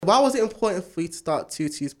Why was it important for you to start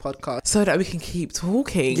Tutu's podcast? So that we can keep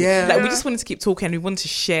talking. Yeah. Like, we just wanted to keep talking and we wanted to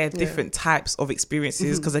share different types of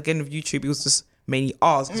experiences because, again, with YouTube, it was just mainly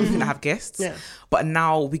ours because we couldn't have guests. Yeah. But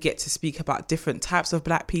now we get to speak about different types of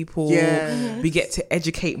Black people. Yeah. We get to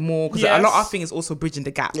educate more because a lot of our thing is also bridging the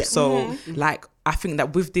gap. Yeah. So, like, I think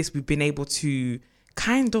that with this, we've been able to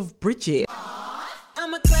kind of bridge it.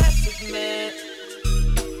 I'm a classic man.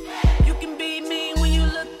 You can be me when you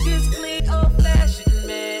look this clean, old-fashioned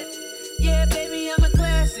man. Yeah, baby, I'm a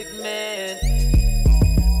classic man.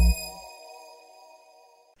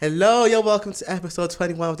 Hello, you're welcome to episode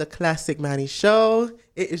 21 of the Classic Manny Show.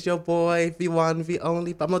 It is your boy, V1, V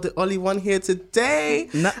only, but I'm not the only one here today.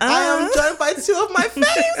 I am joined by two of my faves.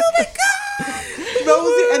 Oh my God!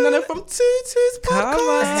 Rosie and Nana from Tutu's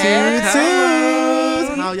podcast.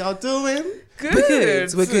 Tutus. How y'all doing? We're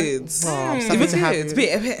good. We're good. Oh, I'm happy to have you. It's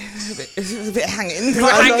a bit hanging.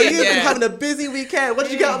 I know you've been having a busy weekend. What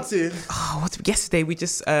did you get up to? Oh, yesterday we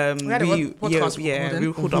just we recorded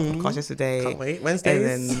our podcast yesterday. Can't wait. Wednesdays.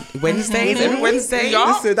 And then Wednesdays, every Wednesday.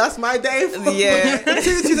 Listen, that's my day. Yeah.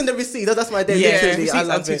 Tutu's in the receipt. That's my day. Yeah, Literally. I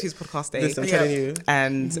love it. Tutu's podcast day. Listen, I'm telling you.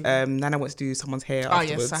 And Nana wants to do someone's hair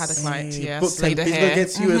afterwards. Yes, I had a client. Yeah, Booked slayed and the we'll hair. get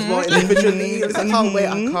to you as well individually. I can't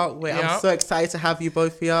wait. Yeah. I'm so excited to have you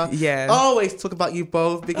both here. Yeah. Always talk about you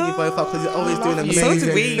both, bigging you both up because you're always doing amazing So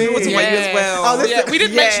do we. We want to things. about you as well. Oh, listen, We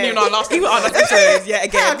did mention you in our last episode. Yeah, I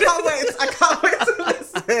again. can't wait to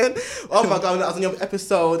listen. Oh my God, I was on your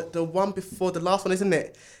episode, the one before the last one, isn't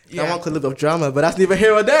it? That one could a little bit of drama, but that's neither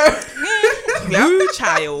here or there. Rude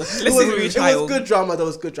child. It was good drama. That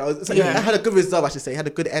was good drama. So it had a good result, I should say. It had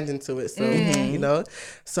a good ending to it. So, you know.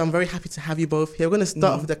 So I'm very happy to have you both here. We're going to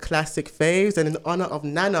start with the classic faves. And in honor of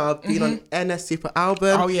Nana being on NS Super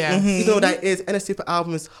Album. Oh, yeah. You know what that is. NS Super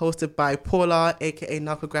Album is hosted by Paula, a.k.a.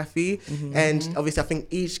 Narcography. And obviously, I think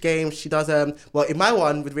each game she does, well, in my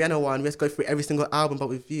one, with Rihanna one, we just go through every single album. But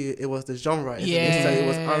with you, it was the genre. Yes. So it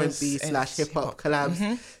was R&B/hip-hop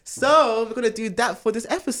collabs. So we're going to do that for this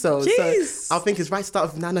episode. Jeez. So I think it's right to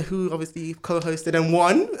start with Nana, who obviously co-hosted and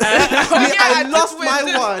won. I I lost my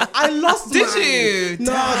one. I lost Did mine. you?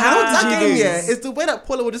 No, How did you lose? It's the way that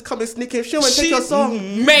Paula would just come and sneak in. She won't take your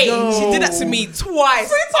song. Mate, No. she did that to me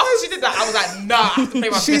twice. After she did that, I was like, nah, I have to play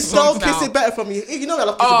my She best stole songs Kiss now. It Better from you. You know I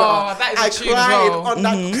love Kiss Oh, It Better. that is a I tune as cried well. on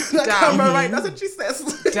that Damn. camera, right? That's what she says.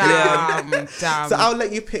 Damn. So I'll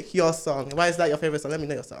let you pick your song. Why is that your favorite song? Let me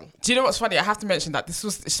know your song. Do you know what's funny? I have to mention that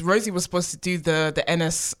Rosie was supposed to do the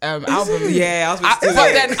NS album. Yeah, I was supposed to do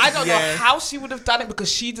but that. then I don't know how she would have done it because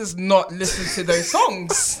she does not listen to those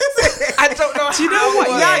songs. I don't know. Do you know what?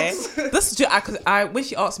 Yikes. Yeah, that's because I when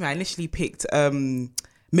she asked me, I initially picked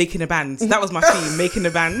making a band. That was my theme, making a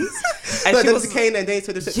band. And So she then was it's Kane and they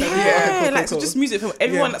took the so just music from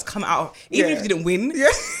everyone that's come out. Even if you didn't win,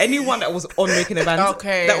 anyone that was on making a band,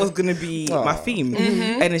 that was gonna be my theme.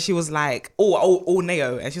 And then she was like, oh,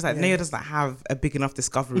 Neo, and she was like, Neo doesn't have a big enough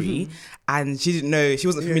discovery, and she didn't know, she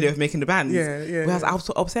wasn't familiar with making the band. Whereas I was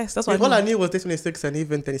so obsessed. That's why all I knew was this 26 and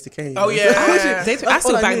even Dennis Kane. Oh yeah. I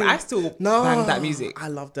still bang that music. I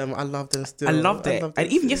love them still. I loved it. And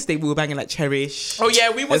even yesterday we were banging like Cherish. Oh yeah,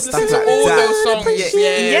 we was and listening stuff to like all that. those songs.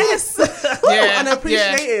 Yes. And I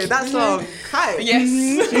appreciate it. That song. Hi.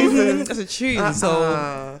 Yes. That's a tune.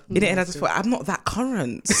 So in the end, I just thought I'm not that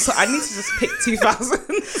current, so I need to just pick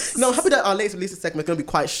 2000. No, I'm happy that our latest release segment is going to be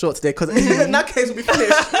quite short today because in that case we'll be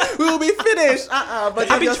finished. We will be finished.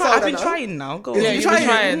 But I've been trying now. Go on. Yeah, you've been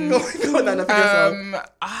trying. Go on, Nana, pick your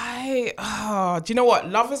song. Do you know what?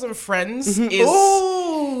 Lovers and Friends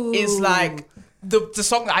is like the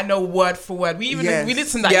song that I know word for word. We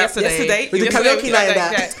listened to that yesterday. We did karaoke night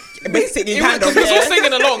that. Basically, because we're all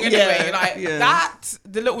singing along anyway. Yeah. That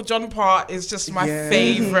the Little John part is just my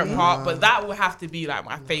favorite part, but that will have to be like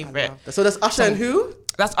my favorite. So that's Usher and who?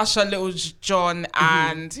 That's Usher, Little John,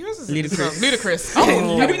 and who was Ludacris. Oh,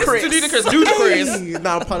 Ludacris.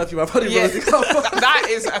 Now I'm proud of you. I'm proud of you, Rosie. That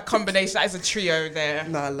is a combination. That is a trio there.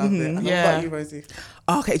 No, I love it. What about you, Rosie?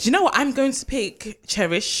 Okay, do you know what? I'm going to pick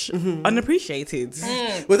Cherish, Unappreciated.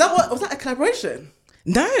 Was that a collaboration?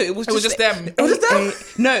 No, it was just them. It was just them?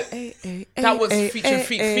 No. That was featuring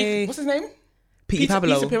feat. What's his name? P.T.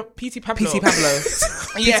 Pablo. P.T. Pablo. P.T. Pablo.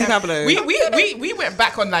 Yeah. Pablo. We went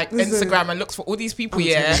back on like Instagram and looked for all these people.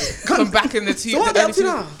 From back in the So what are they up to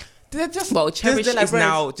now? They're just Cherish is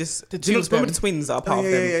now just the two of remember the twins that are part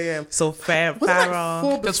of them. Yeah. So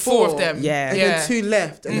Farah. There's 4 of them. And then 2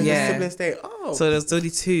 left, and then the siblings stay. So there's only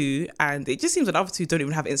 2, and it just seems that the other 2 don't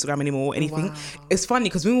even have Instagram anymore or anything. Wow. It's funny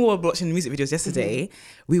because when we were watching the music videos yesterday,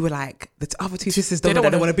 we were like, the other 2 sisters don't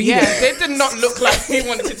want to be there. They did not look like they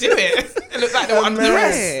wanted to do it. It looked like they were under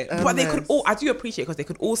duress. But they could all, I do appreciate because they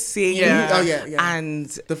could all sing. And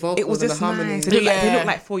the vocals it was just and the harmony. Nice. They look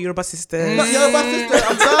like 4 Yoruba sisters. Not Yoruba sisters,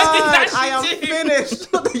 I'm done. I am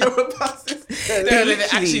finished. Not the Yoruba sisters. They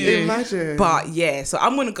actually imagine. But yeah, so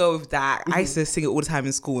I'm gonna go with that. I used to sing it all the time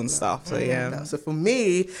in school and stuff. So yeah. So for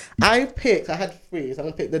me, I had 3, so I'm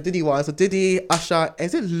gonna pick the Diddy one. So Diddy, Usher,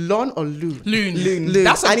 is it Lon or Loon? Loon.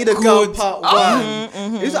 That's I Need a Girl part 1.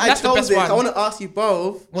 I chose it. I want to ask you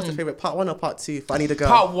both, what's your favorite, part 1 or part 2 for I Need a Girl?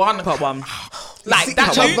 Part 1. Like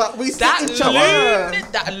that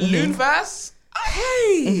Loon verse.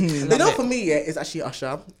 Hey, you know, for me, it's actually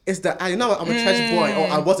Usher. It's that I know I'm a church boy, or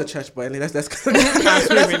I was a church boy. Let's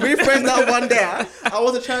rephrase that one there. I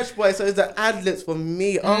was a church boy, so it's the ad-libs for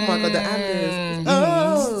me. Oh my god, the ad-libs.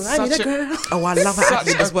 Oh, I Need a Girl. Oh, I love that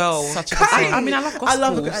ad-lib as well. Such a good song. I mean, I love gospel. I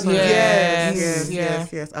love a good ad-lib. Yes.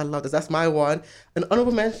 I love this. That's my one. An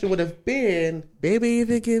honorable mention would have been Baby If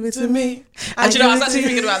You Give It To Me. And I was actually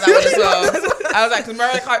thinking about that one as well. I was like,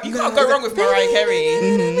 because you can't go wrong with Mariah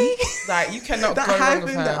Carey. Like, you cannot go wrong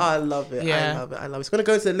with her. I love it. I love it. It's going to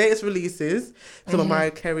go to the latest releases. So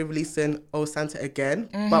Mariah Carey releasing Oh Santa Again,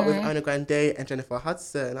 but with Ariana Grande and Jennifer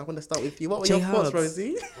Hudson. I want to start with you. What were your thoughts,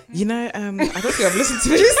 Rosie? You know, I don't think I've listened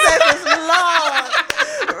to it. You said it's long.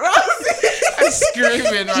 Rosie. I'm screaming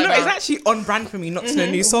right now. You know, it's actually on brand for me not to know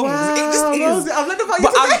new songs. Wow, it just is. Rosie, I've learned about you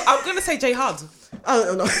but today. I'm going to say J Hud.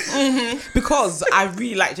 Oh, no. Because I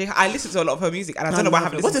really like J Hud. I listen to a lot of her music and I don't know why I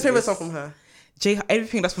haven't listened What's your to favourite song from her?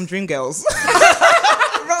 Everything that's from Dreamgirls.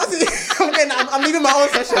 Rosie, I'm leaving my own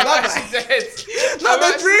session. I'm actually dead. Not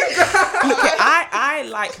the Dreamgirls. Look, I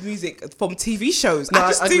like music from TV shows. I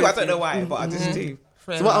just do. I don't know why, but I just do.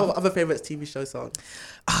 So what are other favourite TV show songs?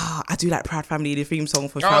 I do like Proud Family, the theme song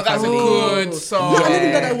for Proud Family. Oh, that's a good song. Yeah, I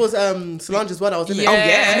didn't know that was Solange as well. I was in it. Oh,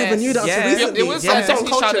 yeah. I never knew that until recently. It was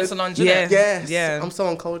Solange, Yes. I'm so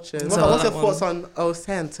uncultured. What's your thoughts on Oh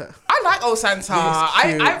Santa? I like Oh Santa.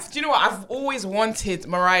 Do you know what? I've always wanted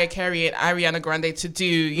Mariah Carey and Ariana Grande to do,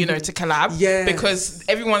 you know, to collab. Yeah. Because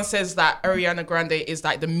everyone says that Ariana Grande is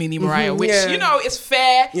like the mini Mariah, which, you know, is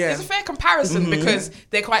fair. Yeah. It's a fair comparison because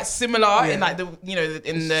they're quite similar in like the, you know,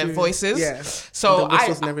 in their voices. Yeah. So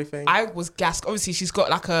and everything. I was gassed. Obviously, she's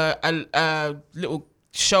got like a little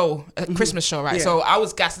show, a Christmas show, right? Yeah. So I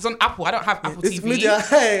was gassed. It's on Apple. I don't have Apple TV.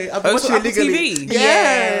 I've watched it legally. TV.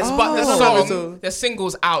 Yes, but the song, the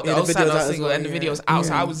single's out. The Santa single and the video's out.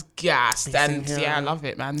 So I was gassed, and I love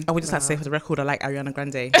it, man. I would just like to say for the record, I like Ariana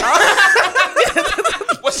Grande.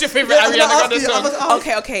 What's your favorite Ariana Grande song?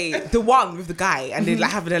 Okay. The one with the guy and then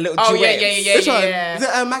like having a little duet. Oh yeah. Which one? Is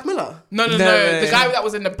it Mac Miller? No. The guy that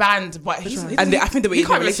was in the band, but I think he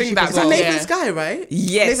can't even sing that. Is that Nathan's guy, right?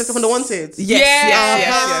 Yes. Nathan's from The Wanted.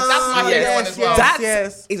 Yes. That's my favorite one as well. That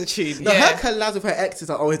is a tune. Her collabs with her exes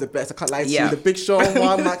are always the best. I can't lie to you. The Big Sean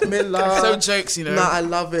one, Mac Miller. So jokes, you know. Nah, I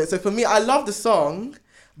love it. So for me, I love the song.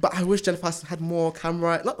 But I wish Jennifer Hudson had more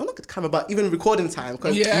camera, not good camera, but even recording time.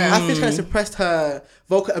 Because I think she kind of suppressed her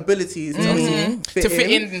vocal abilities to obviously fit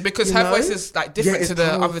in. Because her voice is like different to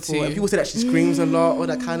the other two. And people say that she screams a lot, all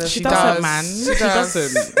that kind of She stuff. doesn't, man. She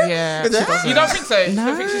doesn't. Yeah. She doesn't. You don't think so? No. You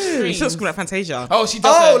don't think she screams? She does scream like Fantasia. Oh, she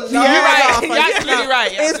doesn't. Oh, you're right. You're absolutely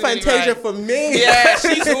right. It's Fantasia for me. Yeah,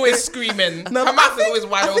 she's always screaming. Her mouth is always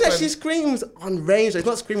wide open. I feel like she screams on range. It's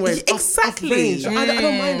not scream where it's off range. I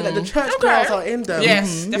don't mind it. Like the church girls are in them.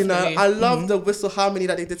 Yes, definitely. You know, I love the whistle harmony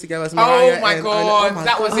that they did together as Mariah. Oh my god,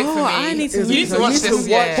 that was it for me. I need to. You need to watch this.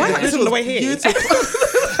 Why not listen all the way here?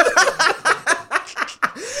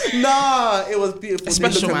 Nah, it was beautiful.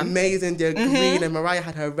 Special, they looked amazing. They're green, and Mariah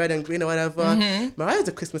had her red and green or whatever. Mariah's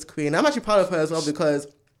a Christmas queen. I'm actually proud of her as well because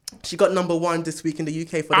she got #1 this week in the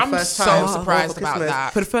UK for the first time. I'm so surprised about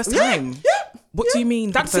that. For the first time? Yeah. What do you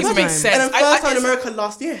mean? That doesn't make sense. And then first time in America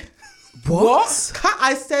last year. What?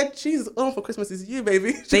 I said she's on for Christmas is you,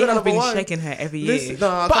 baby. They have been shaking her every year.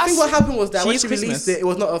 But I think what happened was that when she released it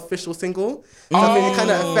was not an official single. So I think it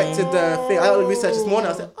kind of affected the thing. I did research this morning. I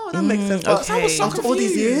was like, oh, that makes sense. But after all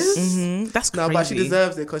these years, that's crazy. No, but she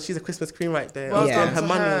deserves it because she's a Christmas queen right there. Well, her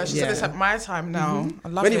money. She said it's at my time now. I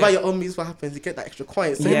love when it. you buy your own music, what happens? You get that extra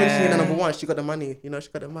coin. So when she's in #1, she got the money. You know, she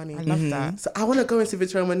got the money. I love that. So I want to go into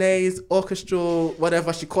Victoria Monet's orchestral,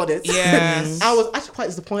 whatever she called it. Yes. I was actually quite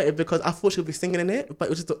disappointed because I thought she would be singing in it, but it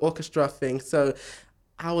was just the orchestra thing. So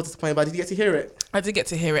I was disappointed, but did you get to hear it? I did get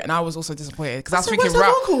to hear it, and I was also disappointed because I was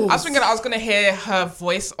thinking I was going to hear her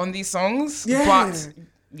voice on these songs, but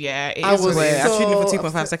yeah, it is weird. I tuned in for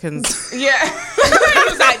 2.5 seconds. Yeah,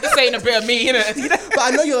 it was like, this ain't a bit of me, innit? But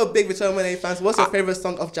I know you're a big Victoria Monet fan. So what's your favorite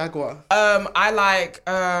song of Jaguar? I like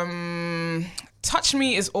Touch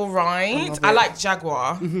Me is alright. I like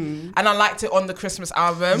Jaguar, and I liked it on the Christmas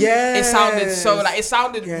album. Yeah, it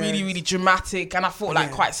sounded really, really dramatic, and I thought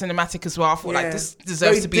like quite cinematic as well. I thought like this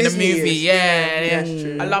deserves very to be in a movie. Yeah.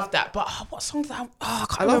 True. I love that. But what song did I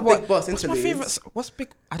can't I love remember Big Boss. what's my favorite? What's Big?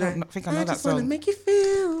 I don't think I know that song. Make you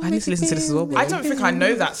feel. I need to listen to this as well. Bro. I don't think I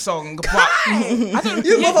know that song, but I don't.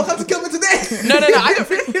 You mother come to kill me today. No. I don't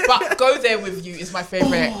think. But Go There With You is my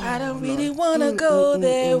favorite. I don't really wanna go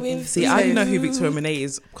there with you. See, I know who Victoria Monet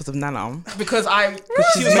is because of Nana. Because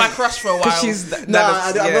she was my crush for a while. She's I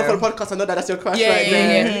know for the podcast. I know that's your crush.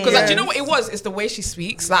 Yeah. Because like, do you know what it was? It's the way she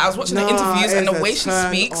speaks. Like I was watching the interviews and the way she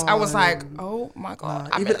speaks, I was like, oh my god.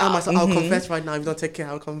 Even I myself, I'll confess right now. If you don't take care,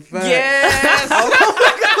 I'll confess. Yes.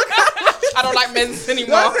 I don't like men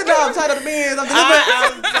anymore. No, I'm tired of the men.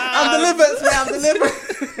 I'm delivered.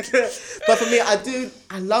 But for me,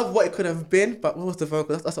 I love what it could have been, but what was the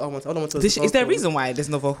vocals? That's what I want. I don't want to. Is there a reason why there's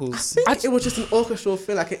no vocals? I think it was just an orchestral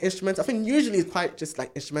feel, like an instrumental. I think usually it's quite just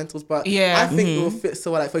like instrumentals, but I think it will fit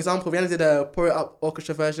so well. Like for example, Rihanna did a Pour It Up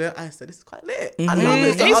orchestra version. I said this is quite lit. I love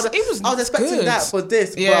it. So I was expecting that for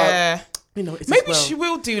this, but. You know, maybe she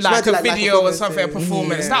will do like a video or something, a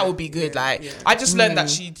performance. That would be good. Like I just learned that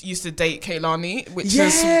she used to date Kehlani, which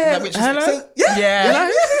is Really? I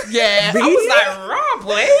was like, raw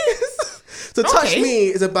boy. So Touch Me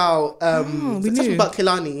is about Touch Me about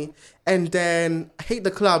Kehlani, and then Hate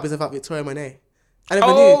the Club is about Victoria Monet. I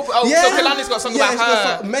never knew. So Kehlani's got a song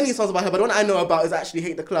about her. Many songs about her, but the one I know about is actually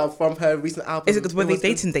Hate the Club from her recent album. Is it because when they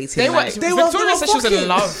dating? Victoria said she was in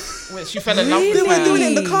love. She fell in love with her. They were doing it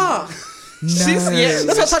in the car. No.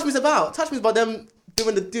 That's what Touch Me is about. Touch Me is about them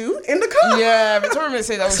doing the do in the car. Yeah, Victoria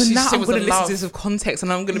said that. So now I'm going to listen to this with context,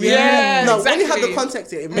 and I'm going to be when you have the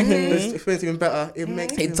context, it makes the experience even better. It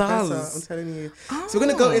makes it does. better. I'm telling you. So we're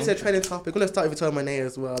going to go into a trending topic. We're going to start with Victoria Monet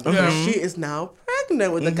as well. She is now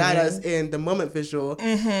pregnant with the guy that's in the Moment visual.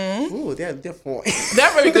 Ooh, they're different. They're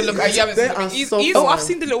very good looking. I've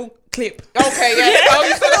seen the little clip. Okay, yeah.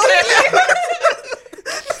 You saw the clip.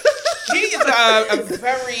 He is a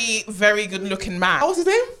very, very good looking man. What's his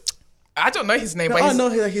name? I don't know his name. But I know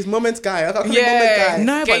he's Moment's guy. I Moment guy.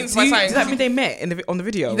 No, but does that mean they met on the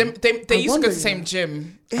video? They used to go to the same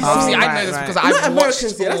gym. Obviously, I know this because I've watched.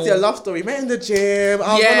 Americans, that's their love story. Met in the gym.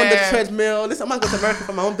 I was on the treadmill. Listen, I might go to America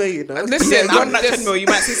for my own day, you know. Listen, on that treadmill, you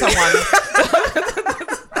might see someone.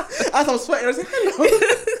 As I'm sweating, I was like,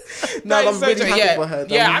 hello. I'm really happy for her.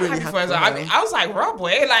 Yeah, I'm happy for her. I was like, Rob,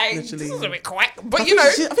 like, this is a bit quick. But I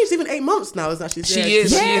think she's even 8 months now, isn't she? She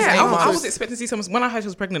is. I was expecting to see some. When I heard she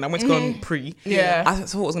was pregnant, I went to go on pre. Yeah. I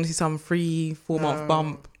thought I was going to see some 3-4 month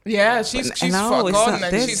bump. Yeah, she's forgotten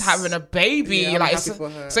and she's having a baby. Yeah, like it's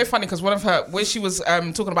so funny because one of her when she was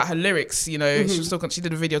talking about her lyrics, you know, she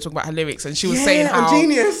did a video talking about her lyrics and she was saying how I'm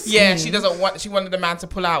genius. Yeah, she wanted the man to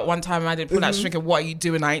pull out. One time I did pull out. She's thinking, what are you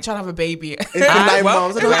doing? I ain't trying to have a baby. It's for 9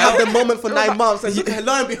 months. I don't have the moment for 9 months. And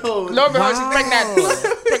lo and behold, she's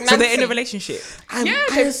pregnant. So they're in a relationship.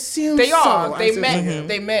 I assume they are.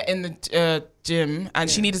 They met in the gym and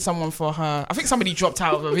she needed someone for her. I think somebody dropped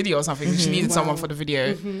out of a video or something. She needed someone for the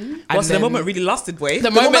video. And the moment really lasted,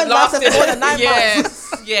 The moment lasted more than 9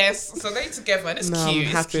 months. Yes. So they're together and it's cute.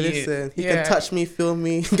 I'm happy. Listen, he can touch me, feel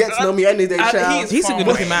me, get to know me any day, child. He's a good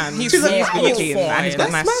looking man. He's good looking and he's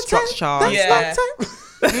got nice structure. That's my type.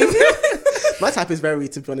 My type is very,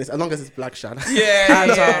 to be honest, as long as it's black shad.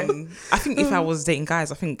 And I think if I was dating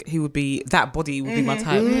guys, I think he would be, that body would be my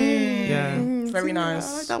type. Yeah. Very nice.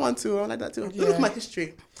 I like that one too. I like that too. Look at my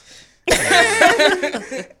history.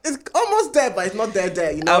 It's almost there, but it's not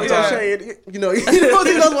there. You know, I'm sure you know, he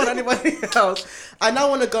doesn't want anybody else. I now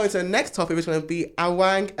want to go into the next topic, which is going to be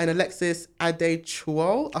Awang and Alexis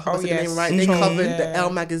Adechuo. I hope I said the name right. They covered the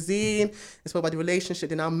Elle magazine. They spoke about the relationship.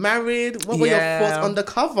 They're now married. What were your thoughts on the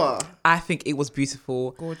cover? I think it was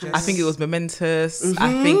beautiful. Gorgeous. I think it was momentous.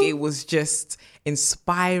 I think it was just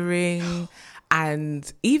inspiring. And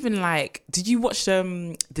even like, did you watch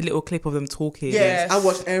the little clip of them talking? Yes, I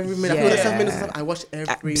watched every minute. I feel like 7 minutes. I watched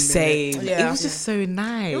every minute. Same. Yeah. It was just so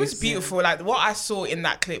nice. It was beautiful. Like what I saw in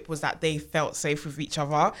that clip was that they felt safe with each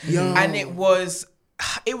other, and it was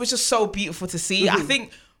just so beautiful to see. I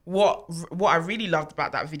think what I really loved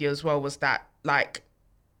about that video as well was that like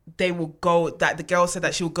they will go, that the girl said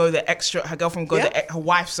that she will go the extra, her girlfriend will go her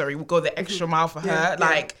wife will go the extra mile for her.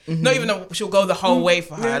 Like, not even though she'll go the whole way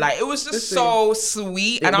for her. Like, it was just so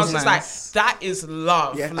sweet. And I was just like, that is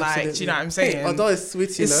love. Yeah, like, absolutely. Do you know what I'm saying? Hey, Adore is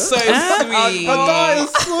sweet, you know? It's so sweet. Adore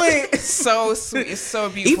is sweet. So sweet. It's so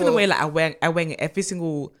beautiful. Even the way, like, I went every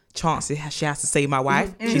single chance she has to say my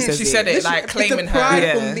wife. She said it like claiming her.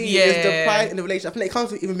 Pride for me is the pride in the relationship. I think it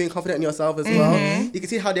comes with even being confident in yourself as well. You can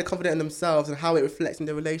see how they're confident in themselves and how it reflects in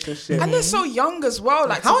the relationship. And they're so young as well.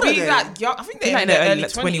 Like, how to be they? that young, I think they're in their early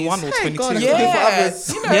 21 or 22. God, yeah,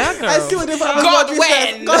 you know, I see what they're for others. God,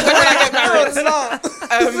 when? God, when I get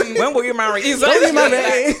married? When will you marry?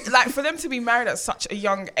 Exactly. Like, for them to be married at such a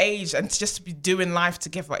young age and to just to be doing life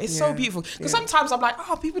together, it's so beautiful. Because sometimes I'm like,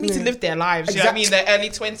 people need to live their lives. You know what I mean? Their early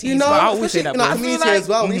 20s. You know, especially in our community as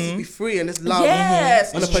well, we need to be free and just love.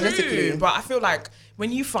 Yes, it's true. But I feel like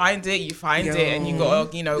when you find it, you find it, and you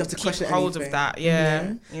gotta, you have to keep hold of that.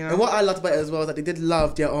 Yeah. You know? And what I loved about it as well is that they did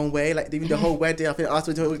love their own way. Like even the whole wedding, I think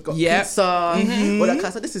afterwards we got pizza, all that kind of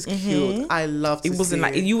stuff. This is cute. I loved it. It wasn't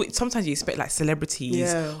like sometimes you expect like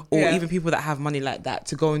celebrities or even people that have money like that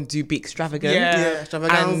to go and do big extravagant.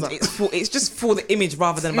 Extravaganza. And it's just for the image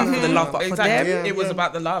rather than for the love. But for them, it was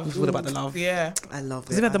about the love. It was all about the love. Yeah, I love it.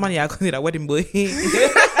 Because if I had the money, I could do that wedding boy.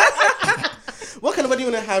 What kind of wedding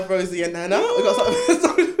do you want to have, Rosie and Nana? We got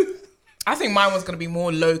something. I think mine was gonna be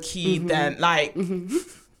more low key than like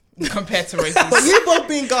compared to Rosie's. But you both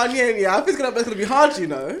being Ghanaian, I think it's gonna be hard, you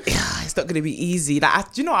know. Yeah, it's not gonna be easy.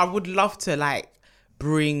 Like, do you know, I would love to like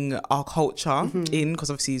bring our culture in, because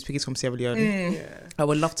obviously Piggy's from Sierra Leone. I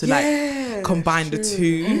would love to like combine the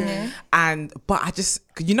two, but I just,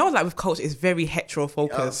 you know, like with culture, it's very hetero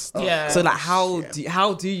focused. So like, how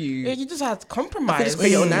do you? You just have to compromise. Just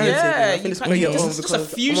create your own narrative. Yeah, you just create your own. It's just a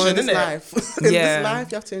fusion, isn't it? In this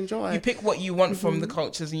life, you have to enjoy. You pick what you want from the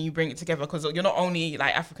cultures and you bring it together, because you're not only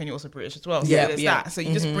like African, you're also British as well. So there's that. So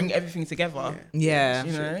you just bring everything together. Yeah,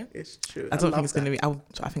 you know, it's true. I don't think it's gonna be.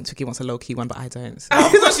 I think Twiggy wants a low key one, but I don't. So.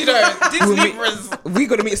 Of course you don't. We're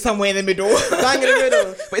gonna meet somewhere in the middle. Bang in the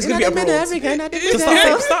middle. But it's gonna be abroad.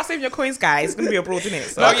 So start saving your coins, guys. It's gonna be abroad, isn't it?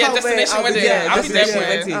 So destination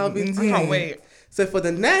wedding. I'll be there. I can't wait. So for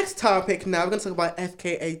the next topic now, we're going to talk about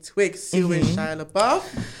FKA Twigs suing Shia LaBeouf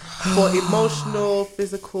for emotional,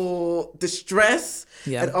 physical distress,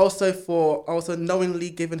 and also knowingly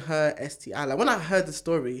giving her STI. Like, when I heard the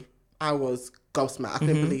story, I was gobsmacked. I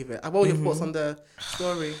couldn't believe it. What were your thoughts on the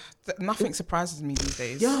story? Nothing surprises me these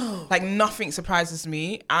days. Yo. Like, nothing surprises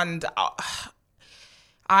me. And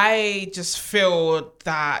I just feel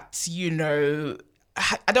that, you know,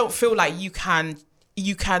 I don't feel like you can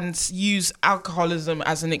use alcoholism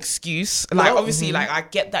as an excuse. Like, obviously, like, I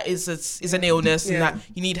get that is an illness and that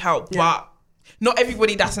you need help, but not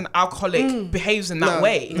everybody that's an alcoholic behaves in that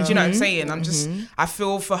way. Do you know what I'm saying? I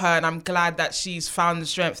feel for her, and I'm glad that she's found the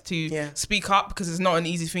strength to speak up, because it's not an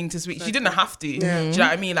easy thing to speak. She didn't have to. Do you know what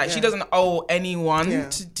I mean? Like, she doesn't owe anyone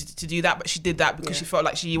to do that, but she did that because she felt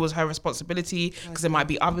like she was her responsibility, because there might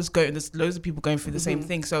be others there's loads of people going through the same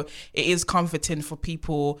thing. So it is comforting for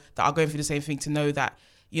people that are going through the same thing to know that,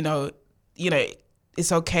 you know,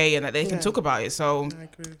 it's okay and that they can talk about it. So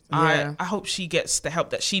I hope she gets the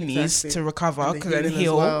help that she needs to recover and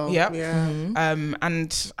heal. Well.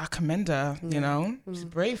 And I commend her, you know. She's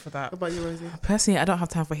brave for that. What about you, Rosie? Personally, I don't have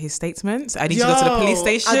time for his statements. I need to go to the police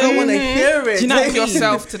station. I don't want to hear it. Do you know Take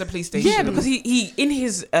yourself to the police station. Yeah, because he in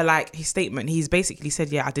his his statement, he's basically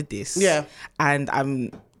said, I did this. Yeah. And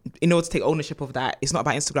in order to take ownership of that, it's not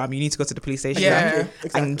about Instagram. You need to go to the police station. Yeah.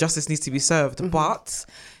 And justice needs to be served. But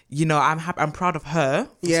you know, I'm proud of her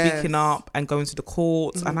for speaking up and going to the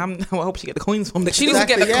courts, and I hope she get the coins from the. She needs to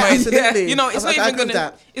get the coins. Absolutely. You know, it's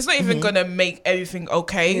not even gonna make everything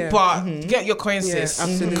okay, but get your coins, sis.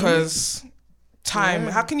 Absolutely. Because time.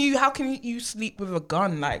 How can you sleep with a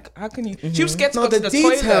gun? Like, how can you? She was scared to go to the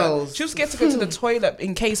toilet. She was scared to go to the toilet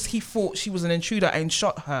in case he thought she was an intruder and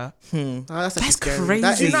shot her. Oh, that's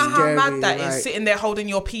crazy. Do you know how mad that is? Sitting there holding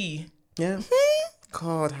your pee. Yeah.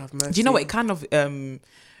 God have mercy. Do you know what? It kind of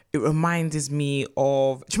it reminds me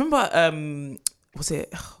of. Do you remember? What's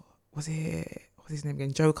his name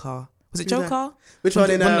again? Joker. Was it Joker? Which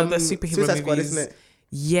one in one of the superhero Suicide movies? Squad, isn't it?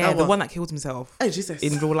 Yeah, the one that killed himself. Oh, Jesus.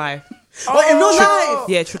 In real life. In real life?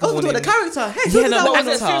 Yeah, trigger warning. The character. Hey,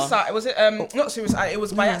 suicide. Was it not suicide? It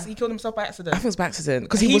was by accident. He killed himself by accident. I think it was by accident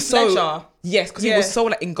because he was so. Yes, because he was so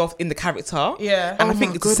like engulfed in the character. Yeah, and I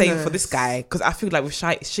think it's the same for this guy, because I feel like with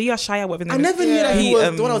Shia, whatever. I never knew that he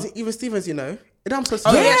was the one that was Even Stevens. You know. I'm supposed to.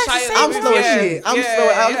 I'm slow as shit. I'm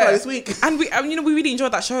slow this week. And we really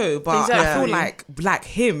enjoyed that show, but I feel like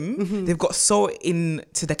him, they've got so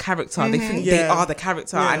into the character. They think they are the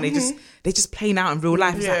character, and they just playing out in real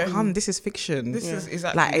life. It's like, this is fiction. This is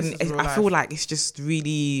exactly like, and I feel like it's just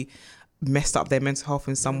really messed up their mental health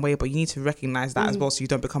in some way, but you need to recognize that as well, so you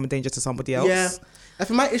don't become a danger to somebody else. Yeah. I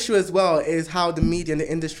think my issue as well is how the media and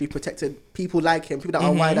the industry protected people like him, people that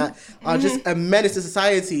are white, that are just a menace to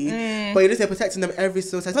society, but they're protecting them every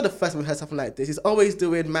single time. It's not the first time we've heard something like this. He's always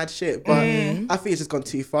doing mad shit, but I think it's just gone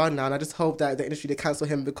too far now, and I just hope that the industry, they cancel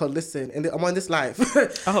him, because listen, I'm on this life.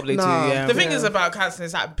 I hope they do, yeah. The thing is about cancelling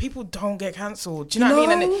is that people don't get cancelled. Do you know what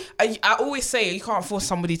I mean? And I always say you can't force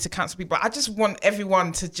somebody to cancel people. I just want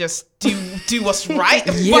everyone to just do what's right.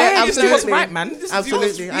 Yeah, just do what's right, man.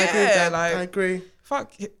 Absolutely, I agree with that. I agree.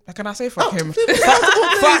 Fuck, can I say fuck him?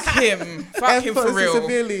 Fuck him. Fuck him for real.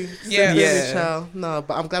 Severely. Yeah. No,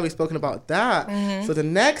 but I'm glad we've spoken about that. So the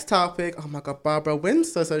next topic, oh my God, Barbara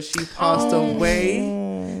Windsor. So she passed away.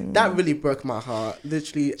 That really broke my heart.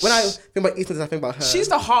 Literally, when I think about EastEnders, I think about her. She's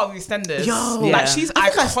the heart of EastEnders. Like, she's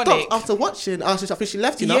iconic. I stopped after watching. I think she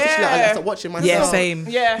left, you know. I stopped watching myself. Yeah, same.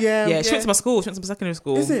 Yeah. She went to my school. She went to my secondary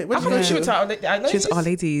school. Is it? I thought she went to Our Ladies. She went to Our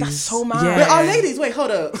Ladies. That's so mad. Yeah. Wait, Our Ladies? Wait,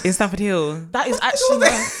 hold up. In Stamford Hill. That is actually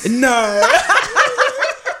No.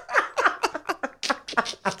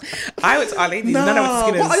 I went to Our Ladies. No. None of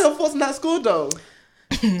us What are your thoughts on that school, though?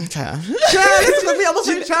 Listen to me. I'm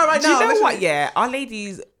also in trial right now. Do you know what? Yeah, Our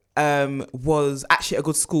Ladies was actually a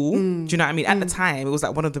good school. Do you know what I mean? At the time, it was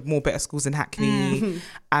like one of the more better schools in Hackney,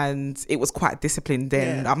 and it was quite disciplined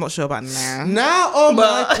then. I'm not sure about now. Now, oh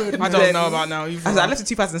my goodness. I don't know about now. I left in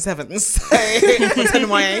 2007, so pretend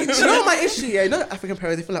my age. You know what my issue? Yeah, you know, African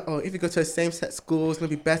parents, they feel like, oh, if you go to a same-sex school, it's gonna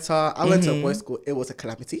be better. I went to a boys' school; it was a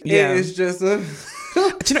calamity. Yeah. It is just. Do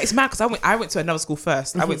you know, it's mad because I went to another school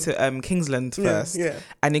first. I went to Kingsland first,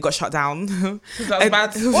 and it got shut down. That's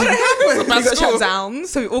bad. What happened? It got shut down,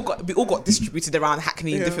 so we all got distributed around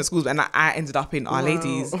Hackney in different schools, and I ended up in Our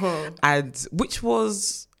Ladies, and which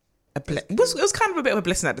was it was kind of a bit of a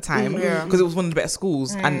blessing at the time, because it was one of the better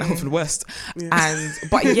schools and one of the worst.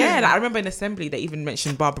 But like, I remember in assembly they even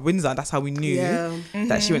mentioned Barbara Windsor. That's how we knew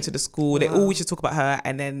that she went to the school. They always just talk about her,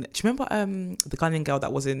 and then do you remember the Ghanaian girl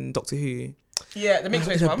that was in Doctor Who? Yeah, the mixed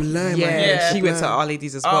race one. She went to Our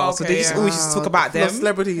Ladies as well. So they just always just talk about them.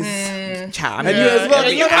 Celebrities. And you as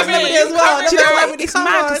well. You celebrity as well. Do you know what? It's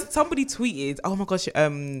mad because somebody tweeted, oh my gosh,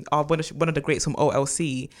 one of the greats from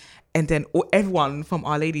OLC. And then everyone from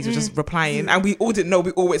Our Ladies was just replying, and we all didn't know.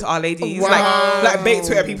 We all went to Our Ladies, like bait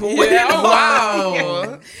Twitter people. Yeah,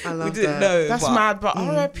 wow. I love we didn't know. That's mad, but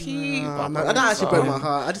R.I.P. That actually broke my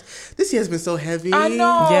heart. This year's been so heavy. I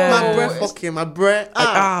know. My breath fucking. My breath.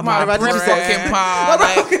 My breath fucking power.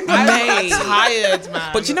 Like, I'm tired,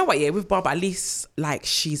 man. But you know what? Yeah, with Barbara, at least like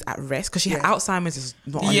she's at rest, because she had Alzheimer's. Is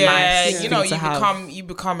not a nice you know, thing you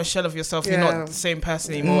become a shell of yourself. You're not the same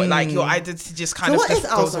person anymore. Like your identity just kind of just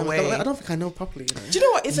goes away. I don't think I know properly. You know? Do you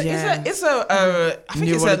know what? It's a I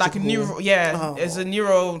think it's like a neuro. Yeah, it's a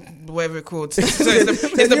neuro, whatever it's called. So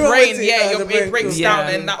it's the brain. Yeah, it breaks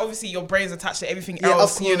down, and that obviously your brain's attached to everything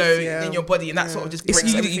else, you know, in your body, and that sort of just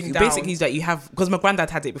breaks everything down. Basically, that you have, because my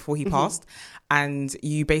granddad had it before he passed, and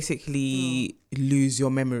you basically lose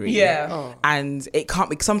your memory. And it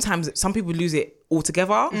can't be. Sometimes some people lose it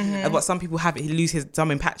altogether, but some people have it. He loses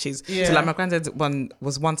some in patches. So like my granddad one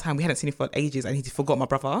time we hadn't seen him for ages, and he forgot my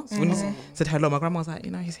brother. So when he said hello, my grandma was like,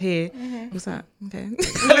 you know, he's here. He was like, okay.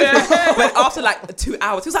 But after like 2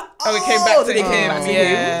 hours, he was like, it came back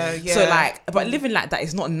to him. So like, but living like that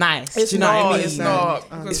is not nice. Do you know what I mean? It's not.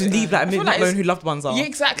 It's to leave like not knowing who loved ones are. Yeah,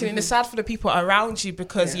 exactly. And it's sad for the people around you,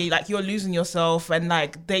 because you're losing yourself, and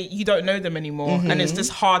like you don't know them anymore, and it's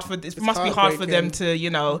just hard it must be hard for them to, you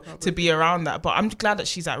know, to be around that. But I'm glad that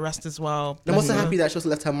she's at rest as well. I'm also happy that she also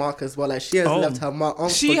left her mark as well. Like she has left her mark.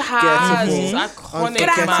 She has. It's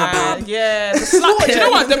iconic, man. Yeah. Do you know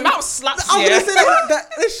what? The mouth slaps. I'm gonna say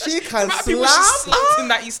that she can slap. People slapped in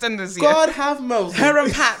that EastEnders. God have mercy. Her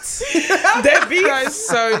and Pat. They're guys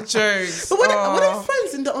so jokes. But were they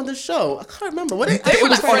friends on the show? I can't remember. They were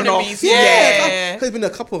like frenemies. Yeah. It's been a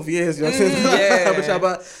couple of years, you know, since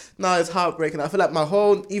but no, it's heartbreaking. I feel like my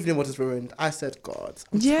whole evening was just ruined. I said, God,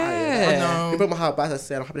 I'm tired. No. It broke my heart, but as I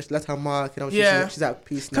said, I'm happy she left her mark. You know, she's at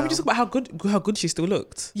peace now. Can we just talk about how good she still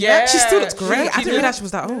looked? Yeah, she still looks great. I didn't realize she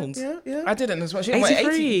was that old. Yeah. I didn't as well. She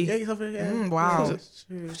 83. Yeah. Wow.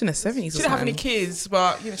 She's in her 70s. She didn't have any kids,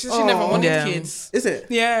 but you know, she never wanted kids. Is it?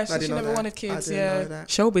 Yeah, she never wanted kids. Yeah.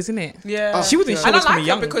 Showbiz, isn't it? Yeah. She was in showbiz from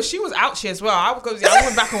young, because she was out here as well. I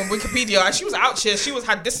went back on Wikipedia, and she was out here. She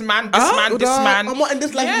had this man. I'm wanting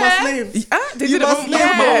this life must live. They did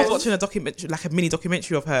I was watching a documentary, like a mini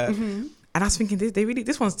documentary of her. Mm-hmm. And I was thinking,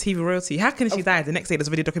 this one's TV royalty. How can she die? The next day there's a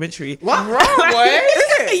video documentary. What?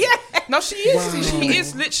 Right? Yeah. No, she is. Wow. She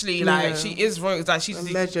is literally like she is royalty. Like she's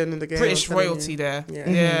a legend in the game. British royalty there.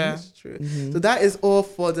 Yeah, that's true. Mm-hmm. So that is all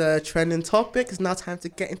for the trending topic. It's now time to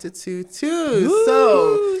get into Tutus.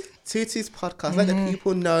 So Tutus podcast. Let the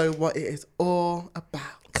people know what it is all about.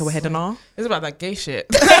 Go ahead and all. It's about that gay shit.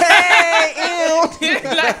 Hey, ew.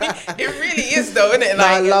 Like, it really is though, isn't it? Like,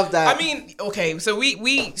 I love that. I mean, okay, so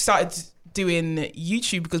we started doing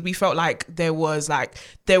YouTube because we felt like there was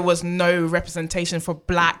no representation for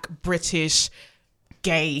Black British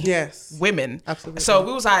gay women. Absolutely. So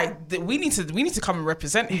we was like, we need to come and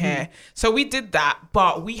represent here. So we did that,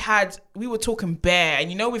 but we were talking bare, and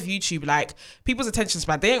with YouTube, like people's attention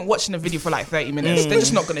span, they ain't watching a video for like 30 minutes. They're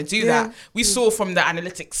just not gonna do that. We saw from the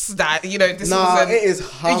analytics that this was it is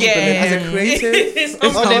humbling as a creative. It is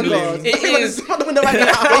humbling. It's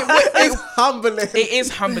humbling. It is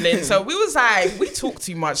humbling. So we was like, we talk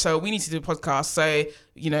too much, so we need to do a podcast. So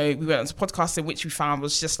we went on to podcasting, which we found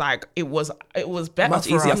was just like it was better, much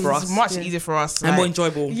easier for us, much easier for us, and more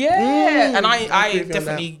enjoyable. Yeah, and I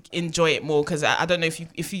definitely enjoy it more because I don't know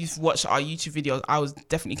if you've watched our YouTube videos. I was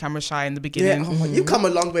definitely camera shy in the beginning. Yeah, you've come a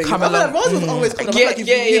long way. Rose was always coming.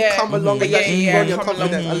 You've come a long way. You've your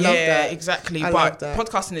confidence. I love that. Exactly. But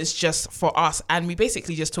podcasting is just for us, and we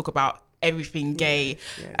basically just talk about everything gay,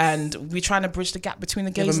 and we're trying to bridge the gap between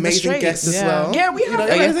the gays and the straights. Guests as well. Yeah, we have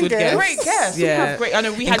amazing guests. Great guests. Yeah. We have great. I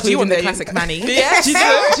know we had including you on the there. classic Manny. Yes.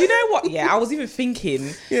 Do you know what? Yeah, I was even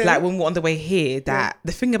thinking like when we were on the way here that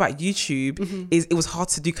the thing about YouTube is it was hard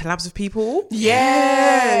to do collabs with people.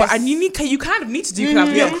 Yeah, but you kind of need to do collabs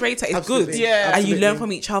with your creator. It's good. Yeah, and you learn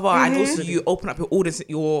from each other, and also you open up your audience.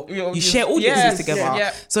 You share audiences together.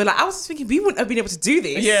 Yeah. So like I was thinking we wouldn't have been able to do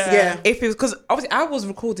this. Yeah. If it was because obviously I was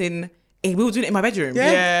recording. We were doing it in my bedroom.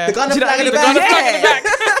 Yeah. The gun flag in the back.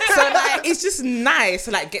 So like it's just nice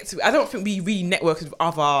to like get to. I don't think we really networked with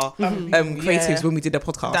other creatives when we did the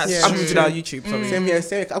podcast. We did our YouTube. Same here.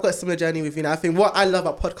 I've got a similar journey with I think what I love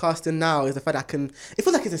about podcasting now is the fact that it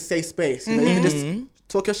feels like it's a safe space. You can just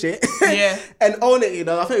talk your shit and own it.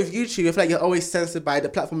 I think with YouTube, I feel like you're always censored by the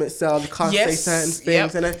platform itself. You can't say certain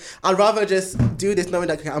things, and I'd rather just do this knowing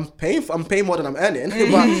that I'm paying more than I'm earning,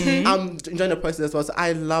 but I'm enjoying the process as well. So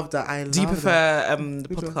I love that. Do you prefer the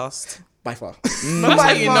podcast? By far. That's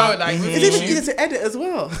how you know, like it's even easy to edit as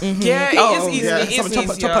well. Yeah, it is easy. Yeah. It is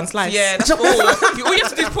easier. Chop and slice. Yeah, that's all. All you have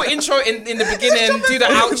to do is put intro in the beginning, do the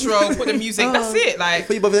outro, put the music. That's it. Like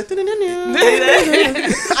for you both, I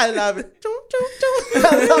love it.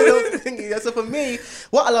 I love those things. So for me,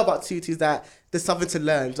 what I love about Tutu is that there's something to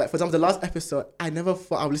learn. Like for example, the last episode, I never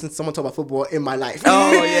thought I would listen to someone talk about football in my life.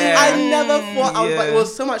 Oh yeah. I never thought I would. But it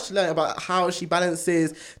was so much to learn about how she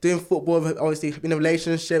balances doing football with obviously in a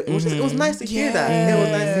relationship. It was nice to hear that. It was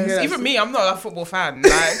nice to hear that. Even me, I'm not a football fan.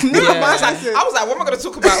 Like I was like, what am I going to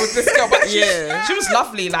talk about with this girl? But she was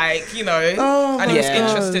lovely. Like and it was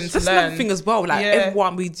interesting to learn. That's another thing as well. Like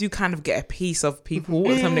everyone, we do kind of get a piece of people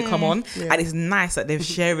every time they come on, and it's nice that they're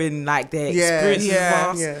sharing like their experiences with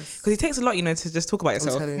us. Because it takes a lot, to just talk about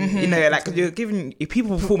yourself. Like you're giving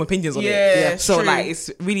people form opinions on it. So true. Like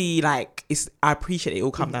it's really like I appreciate it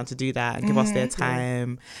all come down to do that and give us their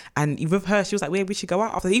time. And with her, she was like, we should go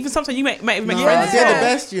out after. Even sometimes you might even make friends. They're the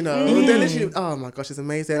best, They're literally, oh my gosh, it's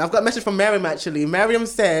amazing. I've got a message from Miriam actually. Miriam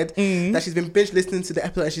said that she's been binge listening to the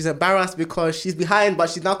episode and she's embarrassed because she's behind,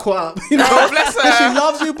 but she's now caught up. Bless her. She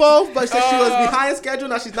loves you both, but she was behind schedule.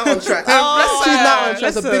 Now she's not on track. She's not on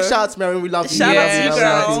track. So big shout out to Miriam. We love you. Shout out to you,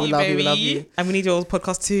 girl. We love you. And we need your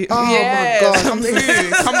podcast too. Oh my god, come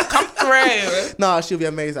through. Come through. No, she'll be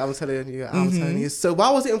amazing. I'm telling you. So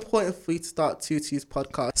why was it important for you to start Tutu's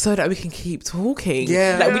podcast? So that we can keep talking.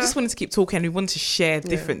 Yeah. Like we just wanted to keep talking. We wanted to share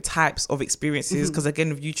different types of experiences because again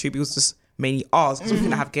with YouTube it was just mainly ours because we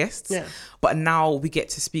couldn't have guests. Yeah. But now we get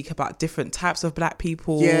to speak about different types of Black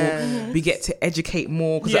people. Yeah. We get to educate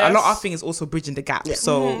more because a lot of our thing is also bridging the gap. Yeah.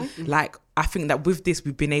 So like I think that with this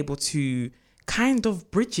we've been able to kind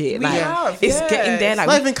of bridge it. It's getting there. Like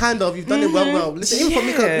not even kind of. You've done it well. Listen, even for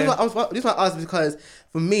me, this one I asked because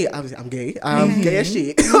for me, obviously, I'm gay. I'm gay as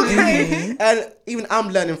shit. Okay, and even I'm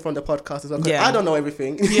learning from the podcast as well. Because I don't know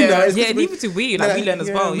everything. Neither do we. Like we learn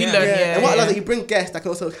as well. We learn. And what I love that you bring guests that can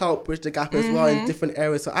also help bridge the gap as well in different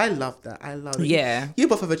areas. So I love that. I love it. Yeah. You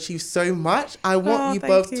both have achieved so much. I want you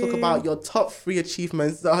both to talk about your top 3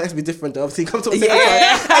 achievements. That has to be different though. Obviously, come to the same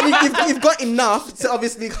time. And you've got enough to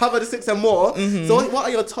obviously cover the 6 and more. well. So what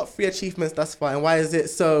are your top 3 achievements thus far, and why is it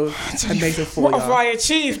so amazing for you? What have I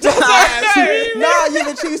achieved? Nah, you've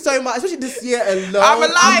achieved so much, especially this year alone. I'm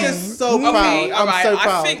alive. I'm just so proud. I'm so proud.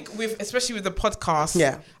 I think especially with the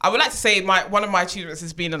podcast, I would like to say one of my achievements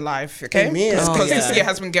is being alive. Okay, because this year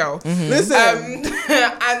has been girl. Listen,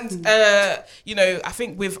 and you know, I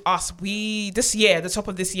think with us, this year, the top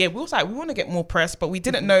of this year, we was like, we want to get more press, but we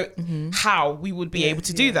didn't know how we would be able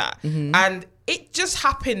to do that, and it just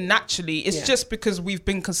happened naturally. It's just because we've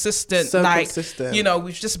been consistent. So consistent. You know,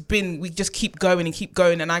 we just keep going and keep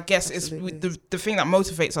going. And I guess it's the thing that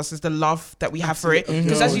motivates us is the love that we have for it.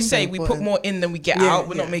 Because as you say, we put more in than we get out.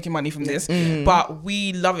 We're not making money from this, but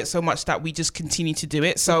we love it so much that we just continue to do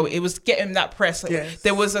it. So it was getting that press.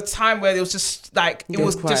 There was a time where it was just like, it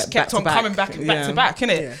was just kept on coming back to back,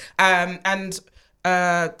 innit? And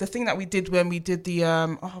the thing that we did when we did the,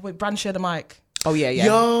 Brand Share the Mic. Oh yeah.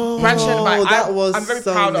 Yo, Brand Share the Mic. I'm very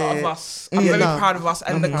proud of us. I'm very proud of us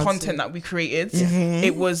and the content that we created.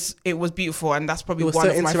 It was beautiful, and that's probably one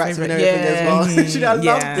of my favorite. As well. Actually, I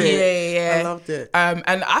loved it. Yeah. I loved it.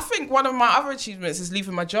 And I think one of my other achievements is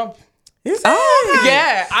leaving my job. Is it?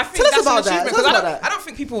 Yeah, I think that's an achievement because I don't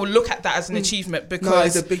think people will look at that as an achievement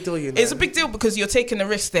because it's a big deal. You know, it's a big deal because you're taking a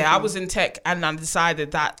risk there. I was in tech and I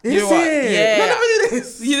decided that you know what? Yeah, no, never did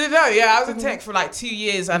this. You didn't know? Yeah, I was in tech for like 2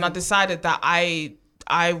 years and I decided that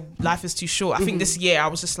life is too short. I think this year I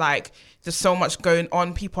was just like, there's so much going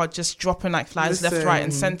on. People are just dropping like flies left, right,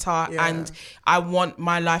 and center. And I want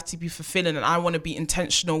my life to be fulfilling, and I want to be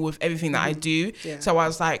intentional with everything that I do. So I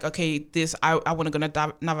was like, okay, I want to go in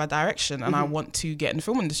another direction, and I want to get in the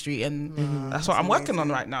film industry, and that's what I'm working on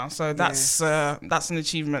right now. So that's an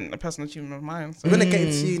achievement, a personal achievement of mine. So. We're gonna get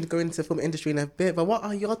into go into the film industry in a bit, but what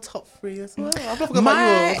are your top 3 as well? I've not forgotten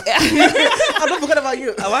about you. I've not forgotten about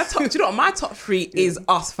you. Do you know what? My top 3 is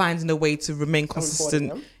us finding a way to remain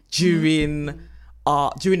consistent during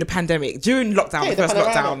the pandemic, during lockdown, the first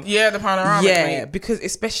lockdown. Yeah, the panoramic. Yeah,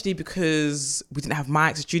 especially because we didn't have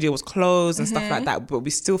mics, the studio was closed and stuff like that, but we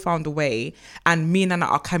still found a way. And me and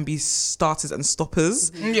Nana can be starters and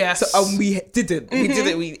stoppers. Yes. So we didn't.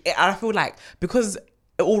 I feel like because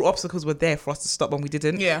all obstacles were there for us to stop when we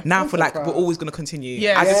didn't. Yeah. Now I feel like we're always going to continue.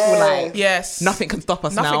 Yeah. I just feel like nothing can stop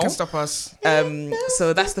us now. Nothing can stop us.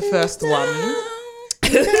 So that's the first one.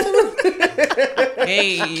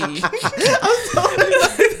 Hey.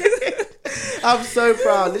 I'm so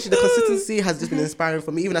proud. Literally, the consistency has just been inspiring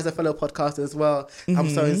for me, even as a fellow podcaster as well. I'm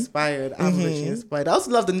so inspired. I'm literally inspired. I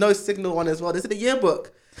also love the no signal one as well. This is the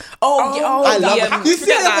yearbook. I love it. You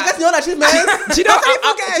see, I'm forgetting your achievements. Do you know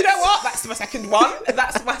what? That's my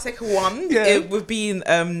second one. Yeah. We've been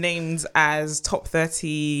named as top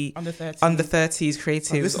 30 under 30s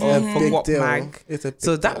creatives for What Mag.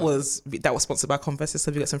 So that was sponsored by Converse.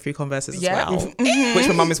 So we got some free Converses as well, which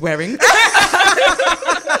my mum is wearing.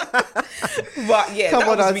 But yeah, that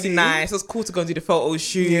was really nice. It was cool to go and do the photo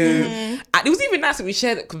shoot. And it was even nice that we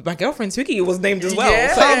shared it because my girlfriend Twiggy was named as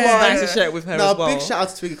well. So it was nice to share it with her as well. Big shout out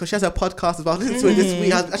to Twiggy because she has a podcast as well. I listened to it this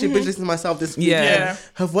week. I actually been listening to myself this week. Yeah.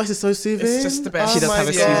 Her voice is so soothing. It's just the best. She does have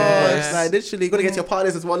a soothing voice. Like literally, you're gonna get your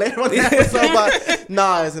partners as well later on in the episode. But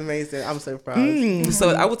it's amazing. I'm so proud.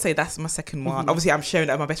 So I would say that's my second one. Obviously, I'm sharing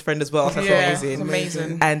that with my best friend as well. So that's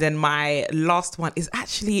amazing. And then my last one is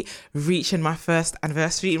actually reaching my first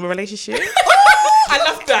anniversary in my relationship. I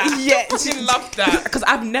love that. Yeah, she loved that because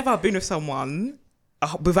I've never been with someone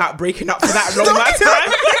without breaking up for that long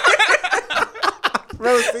time.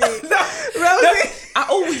 Rosie. No, I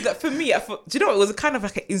always, for me, do you know, it was kind of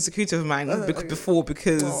like an insecurity of mine because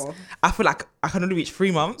I feel like I can only reach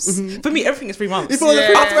 3 months. For me, everything is 3 months. After 3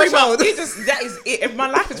 months, that is it. If my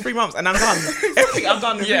life is 3 months and I'm done, everything I'm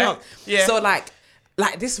done in 3 months. Yeah. So like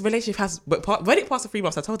this relationship when it passed the 3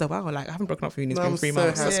 months, I told her, wow, like I haven't broken up for you in 3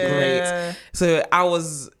 months. That's great. So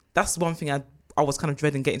that's one thing I was kind of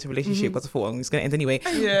dreading getting into a relationship because I thought it's going to end anyway.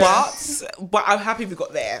 Yeah. But I'm happy we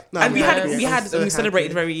got there. And we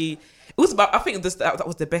celebrated very. It was about. I think that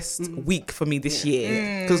was the best week for me this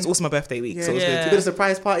year because it was also my birthday week. So it was good. You did a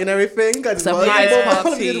surprise party and everything. Surprise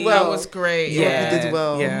party. Did well. That was great. Yeah, you did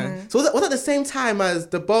well. Yeah. So was that the same time as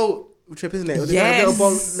the boat trip, isn't it? Was it like a little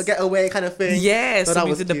boat getaway kind of thing? Yeah, so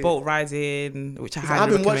we did the boat riding, which I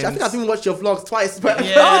highly recommend. I think I've even watched your vlogs twice. But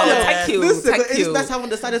thank you. Listen, that's how I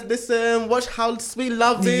decided to listen. Watch how sweet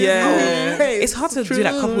love is. Yeah, it's hard to do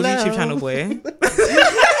that couple's YouTube channel, boy.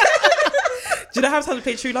 Did I have time to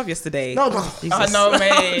play True Love yesterday? No, I know,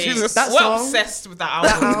 mate. We're obsessed with that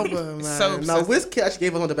album. Man. So obsessed. Now, Wizkid actually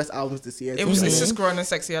gave us one of the best albums this year. It's just growing and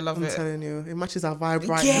sexy. I love it. I'm telling you, it matches our vibe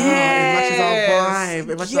right now. It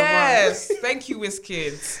matches our vibe. Yes, thank you,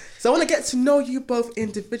 Wizkid. So I want to get to know you both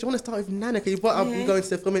individually. I want to start with Nana, because you brought up you going to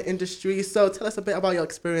the filming industry. So tell us a bit about your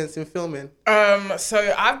experience in filming.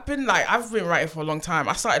 So I've been writing for a long time.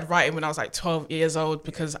 I started writing when I was like 12 years old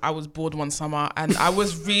because I was bored one summer, and I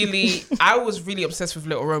was really obsessed with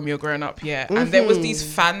Little Romeo growing up. Yeah, and there was these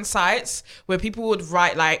fan sites where people would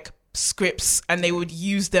write like scripts and they would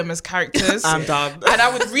use them as characters. I'm done. And I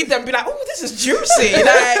would read them and be like, oh, this is juicy. Like,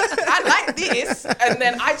 I like this. And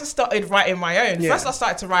then I just started writing my own. First I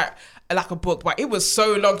started to write like a book, but it was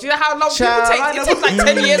so long. Do you know how long people take? It takes like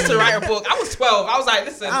 10 years to write a book. I was 12. I was like,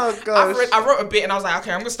 listen, I wrote a bit and I was like,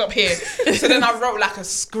 okay, I'm gonna stop here. So then I wrote like a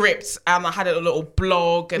script and I had a little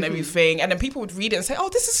blog and everything. And then people would read it and say, oh,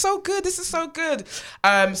 this is so good. This is so good.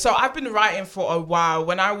 So I've been writing for a while.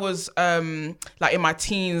 When I was like in my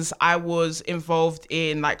teens, I was involved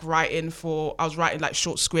in like writing like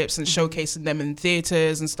short scripts and showcasing them in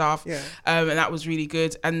theaters and stuff. Yeah. And that was really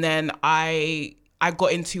good. And then I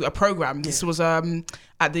got into a program. This was at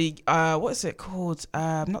the what is it called?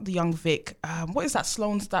 Not the Young Vic. What is that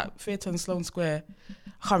theatre in Sloane Square?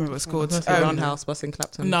 I can't remember what it's called. Roundhouse bus in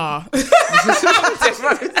Clapton. Nah.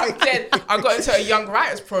 I'm dead. I got into a young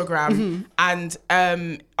writers program and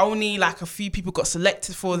only like a few people got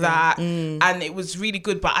selected for that, and it was really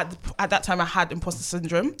good. But at that time I had imposter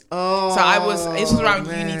syndrome. Oh, so it was around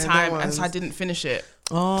uni time, and so I didn't finish it.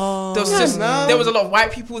 Oh, there was a lot of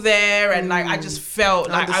white people there, and like I just felt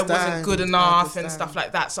like I wasn't good enough and stuff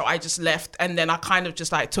like that. So I just left, and then I kind of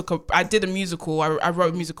just like I did a musical. I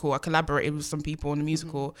wrote a musical. I collaborated with some people on the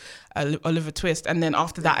musical, Oliver Twist, and then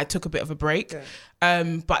after that I took a bit of a break.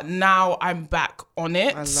 But now I'm back on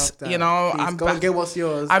it. I love that. You know, I'm back. Get what's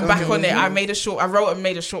yours. I'm back on it. I wrote and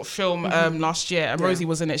made a short film last year, and Rosie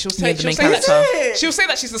was in it. She'll say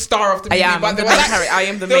that she's the star of the movie. But I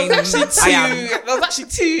am the main. There was actually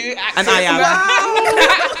two actors. And I am.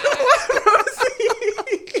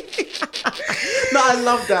 No, I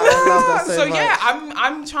love that so much. Yeah,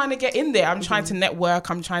 I'm trying to get in there. I'm trying to network.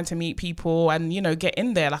 I'm trying to meet people and, you know, get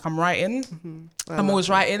in there. Like I'm writing. I'm always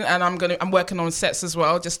writing, and I'm working on sets as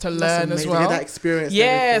well, just to learn as well. Get that experience.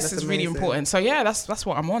 Yes, it's really important. So yeah, that's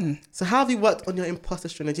what I'm on. So how have you worked on your imposter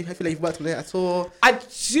syndrome? Do you feel like you've worked on it at all? I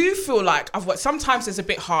do feel like I've worked. Sometimes it's a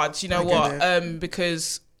bit hard. You know what?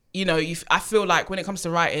 Because you know, I feel like when it comes to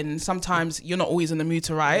writing, sometimes you're not always in the mood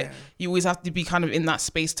to write. Yeah. You always have to be kind of in that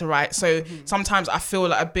space to write. So sometimes I feel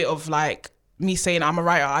like a bit of like me saying I'm a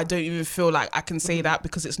writer, I don't even feel like I can say that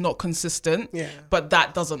because it's not consistent. Yeah. But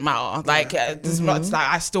that doesn't matter. Like, it's like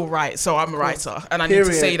I still write, so I'm a writer, and I need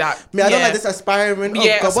to say that. I don't like this aspiring.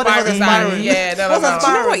 Oh, God, what is aspiring? Yeah, no. What's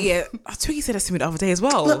aspiring? You know what? Twiggy said that to me the other day as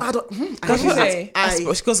well. No, I don't.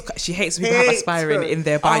 She hates when people have aspiring in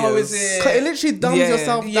their bios. Oh, is it? It literally dumbs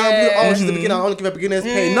yourself down. Oh, she's a beginner. I want to give her beginner's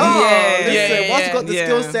pay. No, listen. Once you got the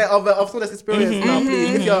skill set of someone that's experienced, now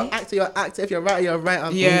please. If you're an actor, you're an actor. If you're a writer, you're a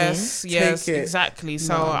writer. Yes. Exactly.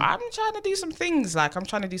 So I'm trying to do some things.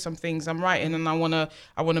 I'm writing, and I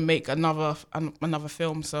wanna make another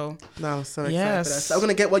film. So I'm so excited for that. So we're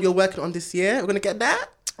gonna get what you're working on this year. We're gonna get that.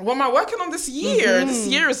 What am I working on this year? This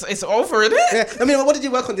year is over, isn't it? Yeah. I mean, what did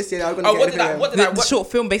you work on this year? What did I? The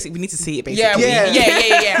short film, basically, we need to see it, basically. Yeah.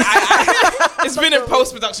 It's been in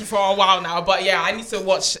post-production for a while now, but yeah, I need to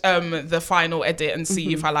watch the final edit and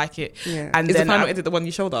see if I like it. Yeah. And is the final edit the one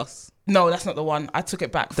you showed us? No, that's not the one. I took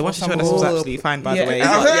it back. The one she showed us was actually fine, by the way.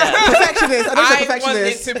 Perfectionist. I want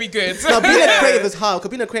it to be good. No, being a creative is hard. Because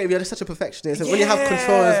being a creative, you're such a perfectionist. And when you have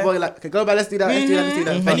control as well, you're like, okay, go back, let's do that, let's do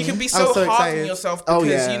that. And you can be so hard on yourself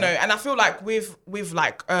because, you know, and I feel like with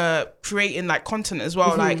like creating like content as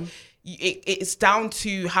well, like, it's down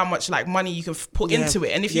to how much like money you can put into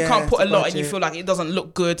it. And if you can't put a lot and you feel like it doesn't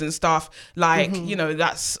look good and stuff, like, you know,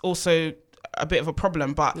 that's also a bit of a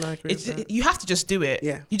problem, but you have to just do it.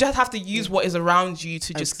 Yeah. You just have to use what is around you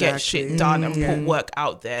to just get shit done and put work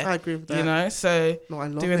out there. I agree with that. You know, so I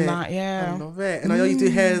love doing it. that, I love it. And I know you do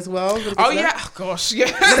hair as well. Oh yeah, gosh, yeah.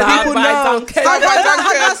 People know.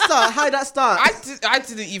 How did that start? I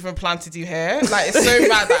didn't even plan to do hair. Like, it's so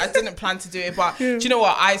mad that I didn't plan to do it. But do you know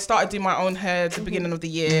what? I started doing my own hair at the beginning of the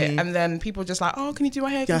year, and then people just like, oh, can you do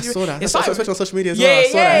my hair? Yeah, I saw that. Especially on social media as well.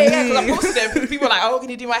 Yeah. Because I posted it. People were like, oh, can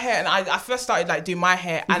you do my hair? And I first started like doing my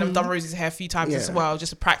hair, and I've done Rosie's hair a few times as well, just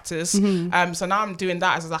to practice. So now I'm doing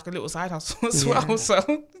that as like a little side hustle as well.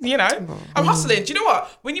 So, you know, I'm hustling. Do you know what?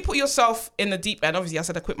 When you put yourself in the deep end, obviously I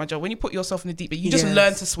said I quit my job. When you put yourself in the deep end, you just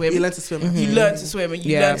learn to swim. You learn to swim. You learn to swim, and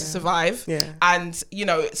you learn to survive. And, you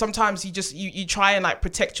know, sometimes you just, you try and like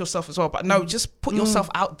protect yourself as well. But no, just put yourself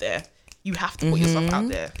out there. You have to put yourself out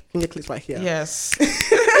there. Your clip's right here. Yes.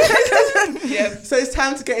 So it's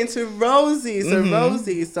time to get into Rosie. So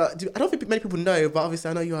Rosie, I don't think many people know, but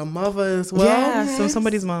obviously I know you're a mother as well. Yeah, so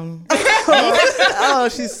somebody's mum. Oh,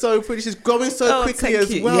 she's so pretty. She's growing so quickly as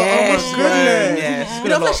well. Yeah, oh my goodness. Yeah, you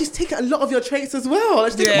know, I feel like she's taken a lot of your traits as well.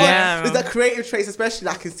 Like, there's that creative traits, especially.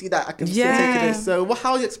 I can see that. I can see taking it. So,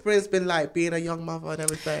 how has your experience been like being a young mother and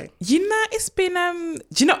everything? You know, it's been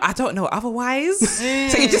I don't know otherwise. So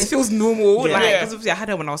it just feels normal. Like, because obviously I had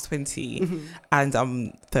her when I was 20, and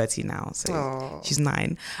I'm 30 now, so she's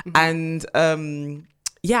 9, and I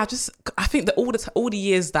think that all the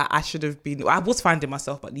years that I should have been, I was finding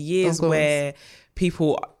myself, but the years where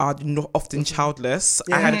people are not often childless,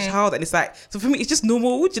 I had a child, and it's like, so for me it's just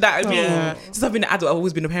normal. Do you know what I mean? Since I've been an adult, I've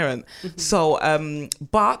always been a parent. So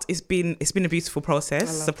but it's been a beautiful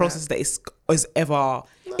process. The process that is ever,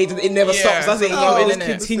 it never stops, does it? It always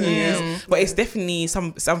continues. But it's definitely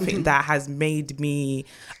something that has made me,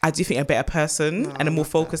 I do think, a better person and a more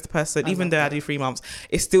focused person. Even though I do 3 months,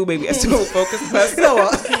 it's still maybe a still focused person.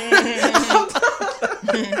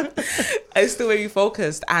 It's still very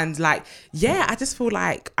focused, and like, I just feel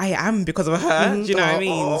like I am because of her. Do you know what I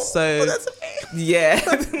mean? So that's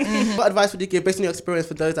What advice would you give based on your experience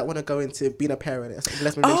for those that want to go into being a parent in a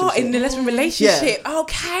lesbian relationship? In the lesbian relationship.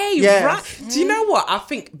 Okay, right. Do you know what? I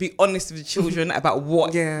think be honest with the children about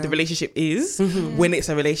what the relationship is when it's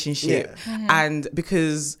a relationship, and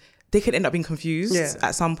because they can end up being confused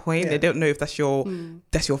at some point. They don't know if that's your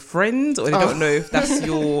friend, or they don't know if that's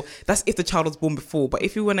if the child was born before. But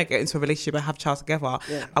if you want to get into a relationship and have a child together,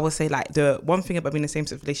 I would say, like, the one thing about being in a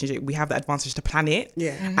same-sex relationship, we have the advantage to plan it,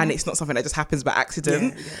 and it's not something that just happens by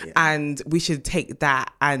accident. And we should take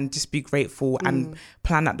that and just be grateful and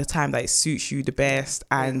plan at the time that it suits you the best.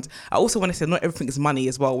 And I also want to say, not everything is money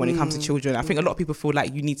as well when it comes to children. I think a lot of people feel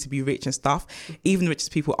like you need to be rich and stuff. Even the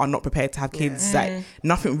richest people are not prepared to have kids. Like,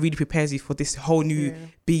 nothing really prepares you for this whole new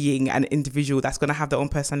being and individual that's going to have their own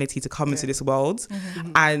personality to come into this world.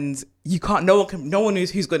 And you can't, no one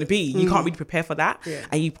knows who's going to be. You can't really prepare for that.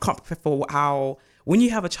 And you can't prepare for how, when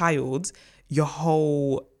you have a child, your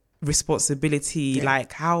whole responsibility,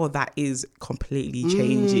 like how that is completely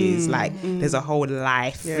changes. Like, there's a whole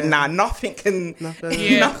life now. Nothing can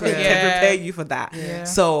prepare you for that.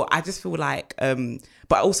 So I just feel like,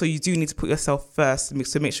 but also you do need to put yourself first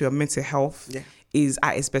to make sure your mental health is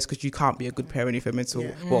at its best, because you can't be a good parent if you're mental.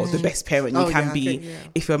 Well, the best parent you can be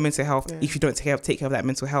if you're mental health, if you don't take care of that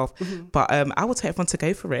mental health. But I would tell everyone to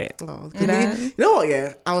go for it. You know what?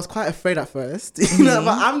 Yeah, I was quite afraid at first. You know,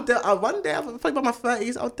 but one day, probably by my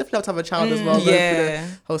 30s, I'll definitely have to have a child as well. Go through the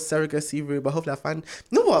whole surrogacy route. But hopefully, I find.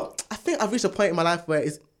 You know what? I think I've reached a point in my life where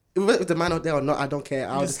if the man out there or not, I don't care.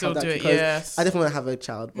 I'll just have that because I definitely want to have a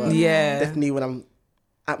child. But definitely when I'm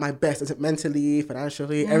at my best, is it mentally,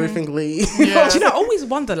 financially, everythingly? Do you know, I always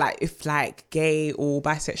wonder, like, if like gay or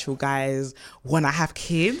bisexual guys want to have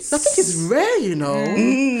kids. I think it's rare, you know.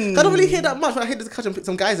 I don't really hear that much. When I hear this discussion,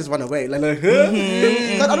 some guys just run away. Like I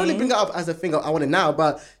don't really bring it up as a thing I want it now,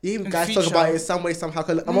 but you even guys talk about it some way, somehow.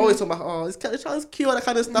 I'm always talking about, this child's cute, all that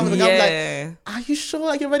kind of stuff. And I'm like, are you sure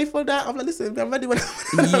like you're ready for that? I'm like, listen, I'm ready when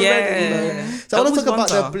I'm ready. You know? So I want to talk about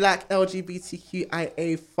the Black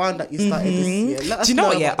LGBTQIA fund that you started this year. Do you know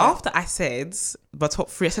what? After I said my top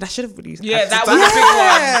 3, I said I should have really. Yeah, that was a big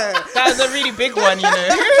one. That was a really big one, you know.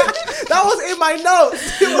 That was in my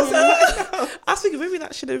notes. I was thinking maybe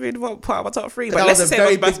that should have been part of my top 3. But let's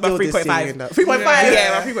say it was my 3.5. 3.5?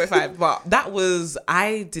 Yeah, my 3.5. But that was,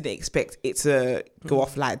 I didn't expect it to go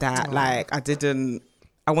off like that. Like, I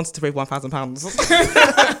wanted to raise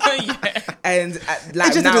 £1,000. And like,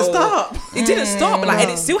 it just didn't stop. It didn't stop, like, and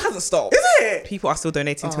it still hasn't stopped. Is it? People are still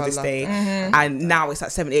donating to this day, and now it's at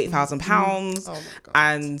 £78,000. Oh my God.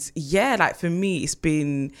 And like, for me, it's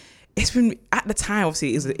been at the time,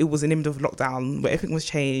 obviously it was in the middle of lockdown where everything was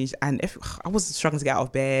changed, and I was struggling to get out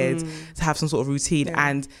of bed, to have some sort of routine,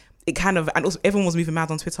 and it kind of, and also everyone was moving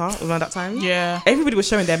mad on Twitter around that time. Everybody was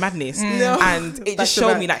showing their madness, and it just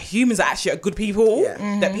showed me that humans are actually good people.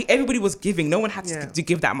 That everybody was giving. No one had to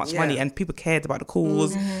give that much money, and people cared about the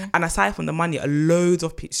cause. And aside from the money, loads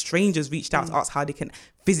of strangers reached out to ask how they can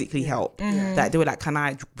physically help. That they were like, do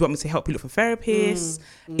you want me to help you look for therapists?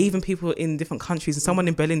 Even people in different countries, and someone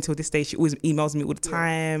in Berlin till this day, she always emails me all the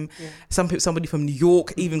time. Somebody from New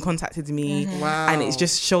York even contacted me. And it's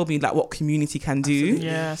just showed me like what community can do.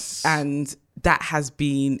 And that has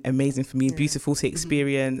been amazing for me, beautiful to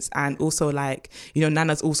experience. And also, like, you know,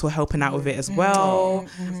 Nana's also helping out with it as well.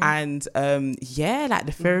 And like,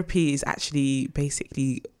 the therapy is actually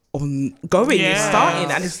basically ongoing. It's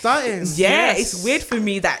starting. It's starting. It's weird for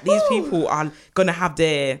me that these people are gonna have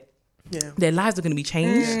their their lives are going to be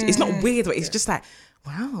changed. It's not weird, but it's just like,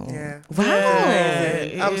 wow. Yeah. Wow.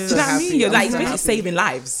 Yeah. I'm so Do you know what I happy. mean? You're I'm like, so it's happy. saving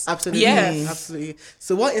lives. Absolutely. Yes. Absolutely.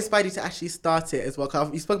 So what inspired you to actually start it as well?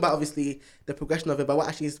 Because you spoke about obviously the progression of it, but what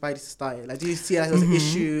actually inspired you to start it? Like, do you see like there was an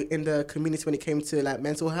issue in the community when it came to like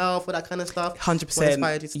mental health or that kind of stuff? 100%. What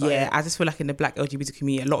inspired you to start it? I just feel like in the Black LGBT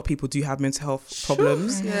community, a lot of people do have mental health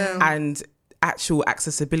problems. Yeah. And actual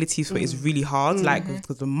accessibility for it is really hard, like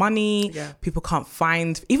because of money, people can't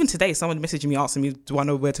find. Even today, someone messaging me asking me, do I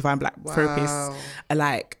know where to find Black therapists?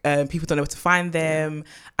 Like people don't know where to find them,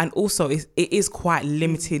 and also it is quite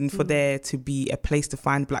limiting for there to be a place to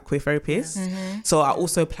find Black queer therapists. So I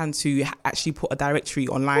also plan to actually put a directory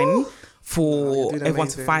online for everyone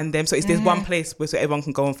to find them. So there's one place where so everyone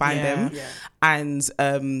can go and find them,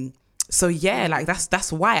 and so yeah, like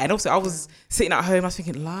that's why. And also I was sitting at home, I was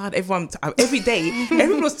thinking, Lord, every day,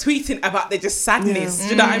 everyone was tweeting about their just sadness. Do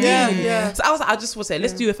you know what I mean? Yeah. So I was like, I just was saying,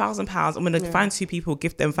 let's do £1,000. I'm gonna find 2 people,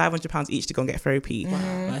 give them £500 each to go and get therapy.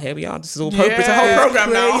 Well, here we are. This is all it's a whole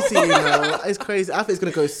program now. Crazy, you know? It's crazy. I think it's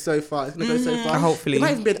gonna go so far. It's gonna go so far. Hopefully. It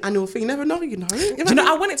might even be an annual thing. You never know, you know. Do you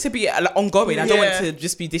know, I want it to be ongoing. I don't want it to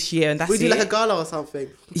just be this year and that's We do it. like a gala or something.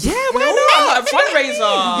 Yeah, why not? A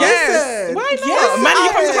fundraiser. Yes. Why not? Yes. Man,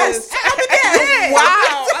 you come to house.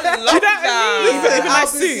 Wow, I love that. Even my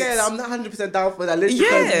suits. Yeah, I'm not 100% down for that. Literally,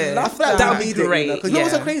 Yeah. I feel like That would we be need it, great. you know? 'Cause you know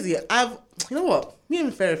what's so Yeah. crazy? You know what? Me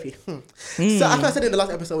and therapy. So I think I said in the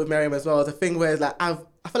last episode with Miriam as well, the thing where it's like I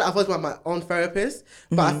feel like I've always been my own therapist,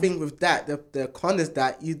 but I think with that, the con is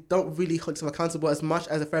that you don't really hold yourself accountable as much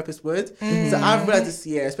as a therapist would. So I've realized this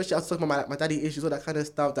year, especially I was talking about my daddy issues, all that kind of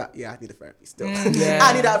stuff, that I need a therapy still.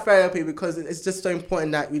 I need that therapy because it's just so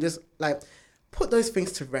important that we just like put those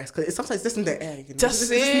things to rest, because sometimes it's just in the air, you know? That's It's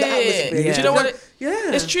just in the it. atmosphere. Do you know what?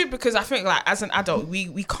 Yeah. It's true, because I think like as an adult,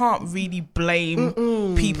 we can't really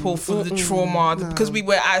blame people for the trauma because we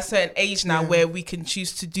were at a certain age now where we can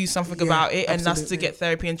choose to do something about it and us to get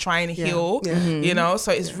therapy and try and heal. You know,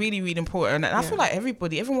 so it's really, really important. And I feel like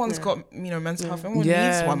everyone's got mental health. Everyone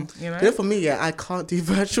needs one. You know, for me, I can't do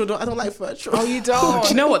virtual. I don't like virtual. Oh, you don't? Do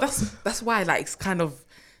you know what? That's why like it's kind of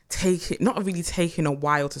not really taking a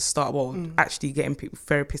while to start. Well, actually getting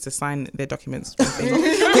therapists to sign their documents. Because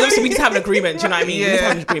obviously we need to have an agreement. Do you know what I mean? We need to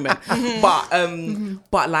have an agreement.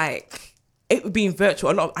 But like it being virtual,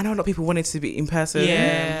 I know a lot of people wanted to be in person.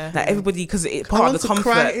 Yeah, like everybody, because it's part of the comfort.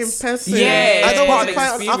 Cry in person. Yeah, I don't want to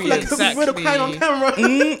cry. I feel like I'm crying on camera.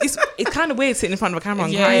 It's kind of weird sitting in front of a camera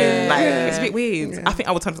and crying. Like it's a bit weird. I think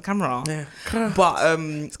I would turn to the camera. But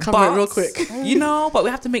it's coming real quick. You know, but we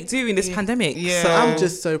have to make do in this pandemic. Yeah. So I'm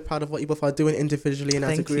just so proud of what you both are doing individually and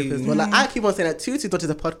as a group as well. Like I keep on saying that Two Daughters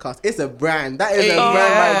a podcast. It's a brand. That is a brand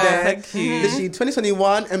right there. Thank you. Literally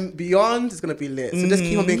 2021 and beyond is gonna be lit. So just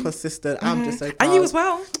keep on being consistent. I'm just so proud. And you as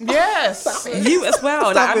well. Yes. You as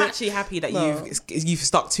well. Like, I'm actually happy that you've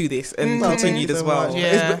stuck to this and continued as well.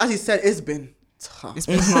 Yeah. As you said, it's been tough. It's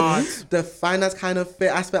been hard. The finance kind of fit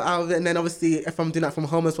aspect out of it, and then obviously if I'm doing that from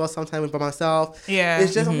home as well, sometimes by myself,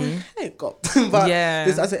 it's just I'm like, hey God. But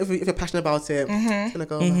if you're passionate about it, it's gonna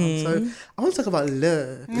go well. So I want to talk about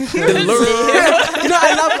love. You know,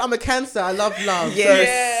 I'm a Cancer. I love love.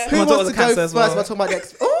 Yeah. So who wants to go first? We're talking about the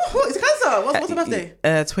it's Cancer. What's your birthday?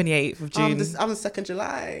 28th of June. I'm the 2nd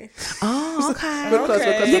July. Oh, okay. We're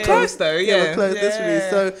close. You're close though. We're close. Literally.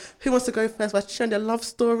 So who wants to go first? By sharing their love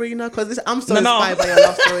story, you know, because I'm so inspired by your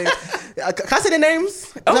love story. Can I say the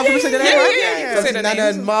names? Yeah. Nana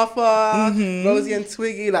and Martha, Rosie and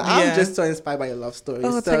Twiggy. Like I'm just so inspired by your love story.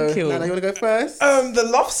 Oh, so, thank you. Nana, you want to go first? The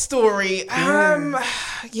love story.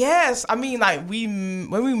 Yes. I mean, like when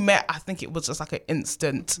we met, I think it was just like an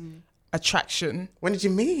instant attraction. When did you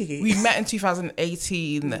meet? We met in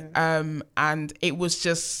 2018, and it was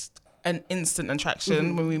just an instant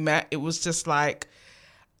attraction when we met. It was just like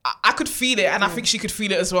I could feel it, and I think she could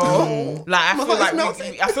feel it as well. Like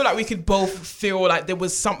I feel like we could both feel like there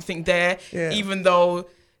was something there, even though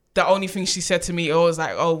the only thing she said to me was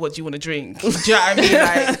like, "Oh, what do you want to drink?" Do you know what I mean?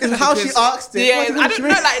 Like, and how she asked it. Yeah, I don't know.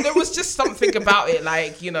 Like there was just something about it,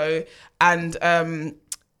 like, you know, and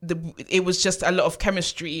it was just a lot of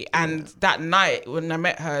chemistry. And that night when I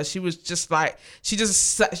met her, she was just like, she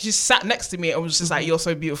sat next to me and was just like, "You're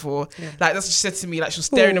so beautiful." Like that's what she said to me. Like she was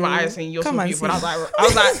staring in my eyes saying, "You're so beautiful." And I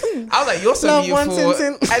was like, "You're so beautiful."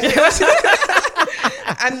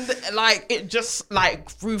 And like it just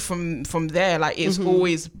like grew from there. Like it's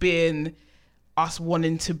always been us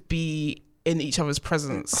wanting to be in each other's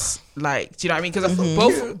presence. Like, do you know what I mean?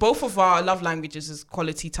 Because both of our love languages is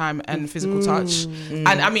quality time and physical touch. And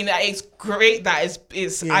I mean, it's great that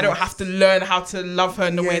it's I don't have to learn how to love her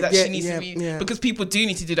in the way that she needs to be, because people do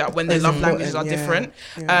need to do that when their love languages are different.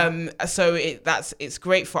 So it's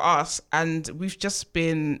great for us, and we're just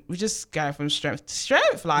going from strength to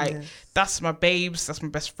strength. Like, that's my babes, that's my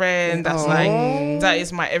best friend, that's that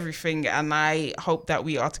is my everything, and I hope that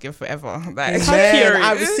we are together forever. Like,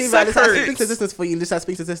 I receive that. I speak to assistance for you. I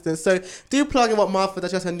speak to assistance. So do you plug in what Martha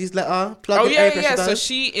does? Just her newsletter. So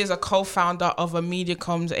she is a co-founder of a media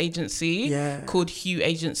comms agency called Hue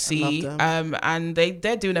Agency, and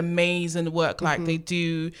they're doing amazing work. Like they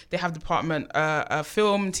have department, a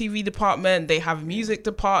film TV department. They have a music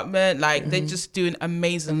department. Like they're just doing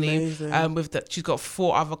amazingly. With that, she's got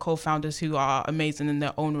 4 other co-founders who are amazing in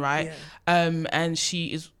their own right. And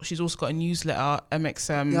she's also got a newsletter,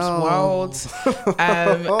 MXM's World,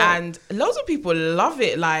 and loads of people love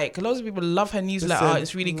it. Like loads of people love her newsletter.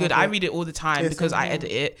 It's really good. I read it all the time because I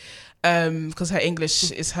edit it. Because her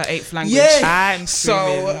English is her 8th language. I'm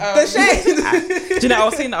screaming. Do you know, I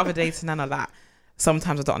was saying the other day to Nana that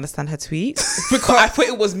sometimes I don't understand her tweets because I thought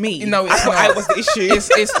it was me. No, it's not. I was the issue.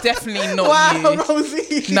 It's definitely not you.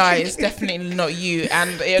 Rosie. No, it's definitely not you.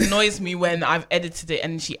 And it annoys me when I've edited it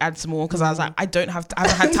and she adds more, because I was like, I haven't had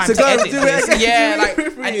time to edit this.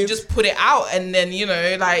 And you just put it out, and then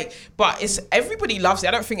but it's everybody loves it.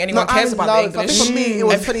 I don't think anyone cares about the English. I think for me, it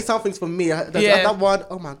was 20 somethings for me. That one,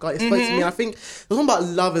 oh my god, it spoke to me. I think there's one about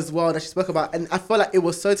love as well that she spoke about, and I feel like it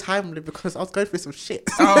was so timely because I was going through some shit.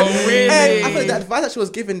 Oh really? And I feel like that advice that she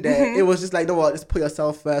was giving there, it was just like, you know what, just put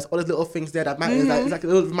yourself first. All those little things there that matters, it's like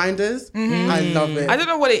little reminders. I love it. I don't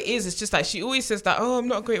know what it is. It's just like she always says that, I'm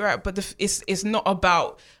not a great writer, but it's not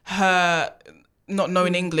about her not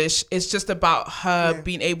knowing English. It's just about her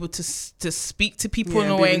being able to speak to people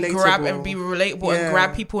in a way and grab and be relatable and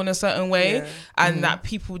grab people in a certain way, and that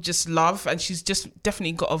people just love. And she's just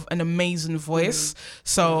definitely got an amazing voice.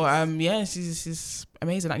 So she's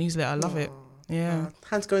amazing. That newsletter, I love it. Yeah.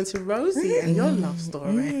 Hands going to Rosie and your love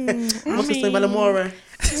story. What's the story about Amore?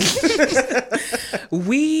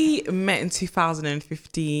 We met in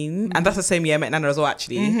 2015, and that's the same year I met Nana as well,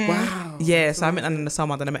 actually. Wow. Yeah, so I met Nana in the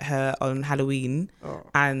summer, then I met her on Halloween,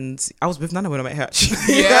 and I was with Nana when I met her, actually.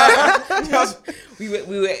 we were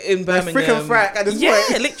in Birmingham. Freaking frack at this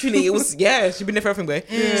point. Literally, it was, she'd been there for everything, boy.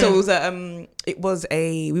 So it was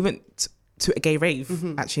we went to a gay rave,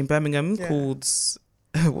 actually, in Birmingham, called...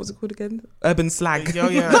 what was it called again? Urban Slag.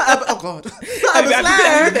 Oh god. I've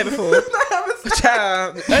been there before.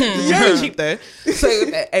 Very cheap though.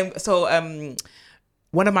 So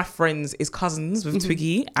one of my friends is cousins with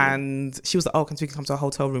Twiggy, and she was like, "Oh, can Twiggy come to our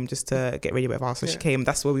hotel room just to get ready with us?" So she came.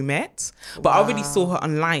 That's where we met. But I already saw her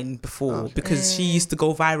online before because she used to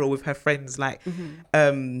go viral with her friends. Like,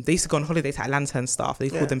 they used to go on holidays to Atlanta and stuff. They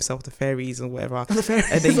called themselves the fairies or whatever. The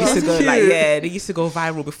fairies. And they used to go they used to go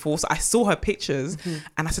viral before. So I saw her pictures,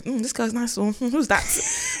 and I said, "This girl's nice. Or who's that?"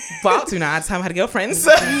 But at the time I had a girlfriend.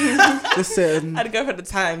 So Listen, I had a girlfriend at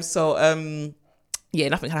the time. So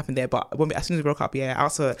nothing happened there, but as soon as we broke up, I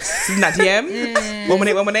also seen that DM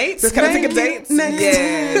 118. Can I take a date?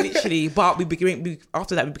 Yeah, literally. But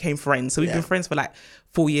after that we became friends. So we've been friends for like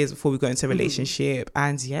 4 years before we got into a relationship,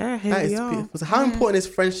 and here we are. Beautiful. So how important is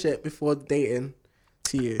friendship before dating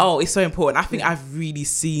to you? Oh, it's so important. I think I've really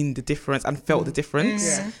seen the difference and felt the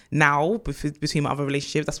difference now between my other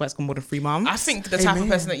relationships. That's why it's gone more than 3 months. I think the type of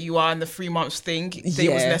person that you are in the 3 months thing, it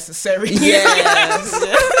was necessary.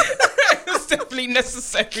 Definitely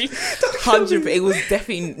necessary. 100%. It was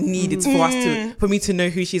definitely needed for me to know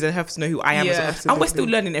who she is and her to know who I am as well. And we're still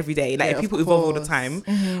learning every day. Like people evolve all the time.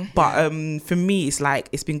 But for me, it's like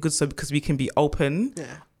it's been good because we can be open,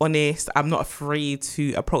 honest. I'm not afraid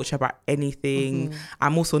to approach her about anything.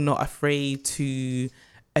 I'm also not afraid to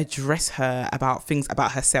address her about things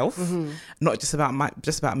about herself, not just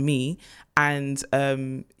about me. And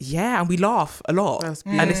and we laugh a lot,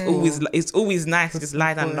 and it's always nice to just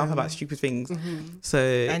lie down and laugh about stupid things. You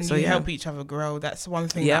help each other grow. That's one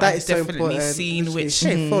thing that I've definitely seen. That's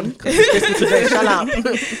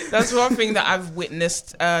one thing that I've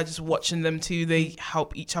witnessed just watching them too. They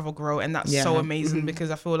help each other grow, and that's so amazing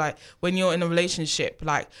because I feel like when you're in a relationship,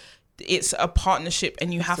 like it's a partnership,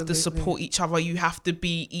 and you have to support each other. You have to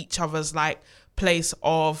be each other's place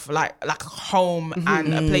of like a home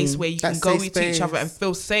and a place where you can go to each other and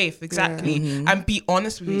feel safe, and be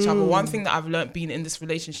honest with each other. One thing that I've learned being in this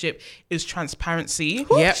relationship is transparency.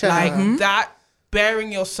 That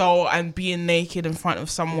bearing your soul and being naked in front of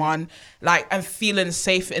someone, like, and feeling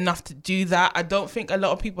safe enough to do that. I don't think a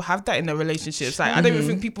lot of people have that in their relationships. Like, I don't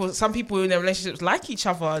even think some people in their relationships like each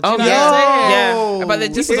other. Do you know what I'm saying? Yeah. But they're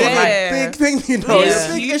just it's a big thing, you know. It's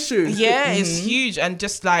a big issue. Yeah, it's huge. And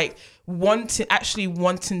just like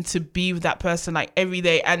wanting to be with that person like every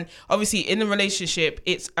day. And obviously in a relationship,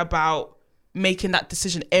 it's about making that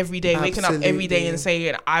decision every day, waking up every day and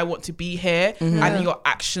saying, I want to be here, and your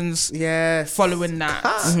actions following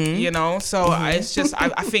that, you know? So it's just,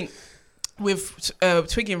 I think with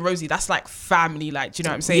Twiggy and Rosie, that's like family, like, do you know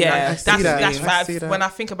what I'm saying? Yeah, like, that's when I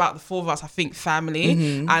think about the four of us, I think family,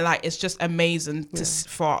 and like it's just amazing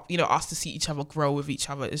for us to see each other grow with each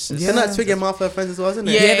other. It's just like Twiggy and Martha are friends as well, isn't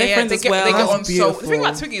it? Yeah, they're friends as well. They get on so. The thing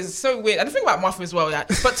about Twiggy is so weird, and the thing about Martha as well,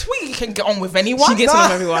 but Twiggy can get on with anyone. She gets on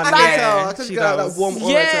with everyone. She does. That warm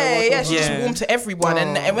aura she's just warm to everyone,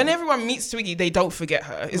 and when everyone meets Twiggy, they don't forget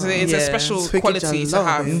her. It's a special quality to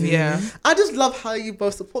have. Yeah, I just love how you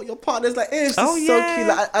both support your partners. Like, it's so cute.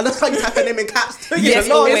 Like, I love how you type her name in caps. Yes, it's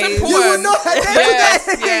important. You will know her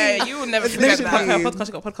name. Yeah, you will never forget that.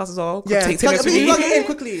 She got a podcast as well. Yeah, Take 10 with Twiggy. Plug it in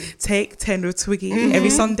quickly. Take 10 with Twiggy every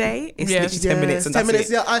Sunday. It's literally 10 minutes and 10 that's minutes.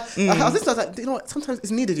 it. Yeah, I was listening. I was like, you know what? Sometimes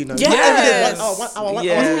it's needed. You know. Yes. 1 hour.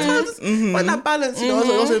 Sometimes find that balance. You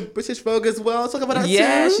know. Also British Vogue as well. Talk about that too.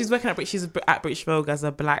 Yeah, she's working at British Vogue as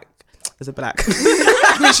a black. She's black.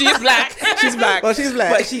 She's black. Well, she's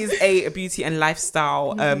black. But she's a beauty and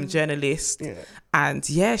lifestyle journalist. Yeah. And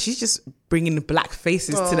she's just bringing black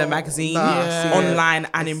faces to the magazine, online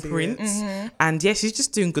and in print. And she's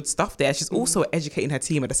just doing good stuff there. She's also educating her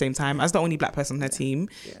team at the same time. As the only black person on her team,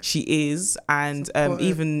 she is. And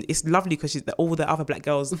even it's lovely because all the other black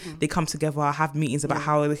girls, they come together, have meetings about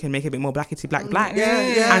how they can make it a bit more blackity black.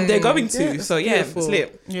 And they're going to. So it's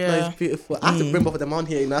lit. Yeah, it's beautiful. I have to bring both of them on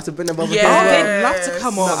here. You know, I have to bring them both. They'd love to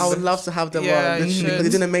come on. I would love to have them on. Because they're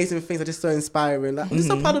doing amazing things. They're just so inspiring. Like, I'm just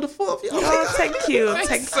so proud of the four of you. Thank you.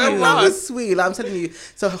 Thank you. That was sweet. Like, I'm telling you.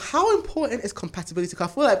 So how important is compatibility? Because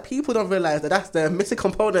I feel like people don't realize that that's the missing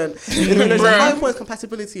component in a relationship. How important is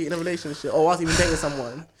compatibility in a relationship, or whilst even dating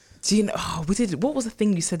someone? Do you know? What was the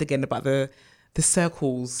thing you said again about the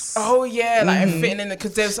circles? Oh yeah, like fitting in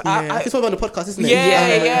because there's. It's all on the podcast, isn't it?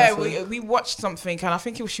 Yeah. We watched something, and I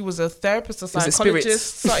think she was a therapist or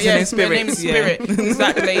psychologist. Her name is Spirit. It's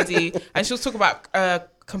that lady, and she was talking about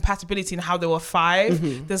compatibility and how there were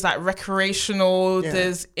 5. There's like recreational,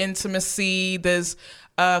 there's intimacy, there's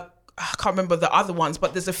I can't remember the other ones,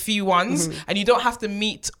 but there's a few ones, and you don't have to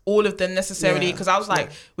meet all of them necessarily. Because I was like,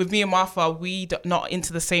 with me and Martha, we not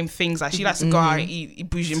into the same things. Like, she likes to go out and eat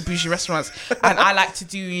bougie restaurants, and I like to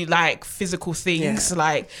do like physical things,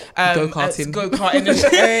 like go-karting.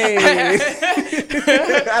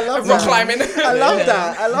 I love rock climbing. I love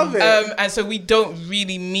that. I love it. And so we don't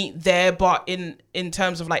really meet there, but in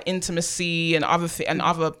terms of like intimacy and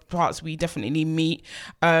other parts, we definitely meet.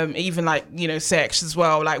 Even like, you know, sex as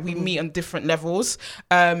well. Like, we meet on different levels,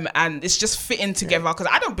 and it's just fitting together. Because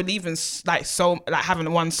I don't believe in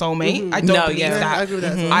having one soulmate. I don't believe that. I agree with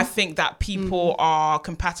that. I think that people are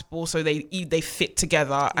compatible, so they fit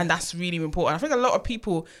together, and that's really important. I think a lot of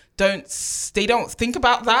people don't think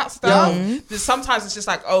about that stuff. Sometimes it's just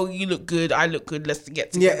like, oh, you look good, I look good, let's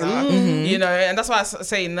get together. You know, and that's why I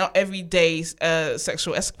say not every day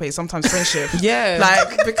sexual escapade, sometimes friendship.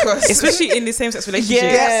 Like, because especially in the same sex relationship.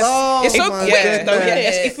 It's so quick though.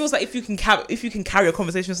 It feels like if you can carry a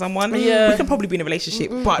conversation with someone, we can probably be in a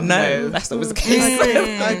relationship. But no, that's not always the case.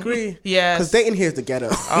 I agree. Yeah, because dating here is the ghetto.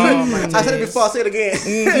 I said it before, I'll say it again.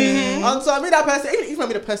 So I meet that person, even if I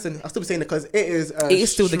meet a person, I'll still be saying it because it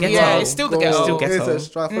is still the ghetto. Yeah, it's still the ghetto. It's a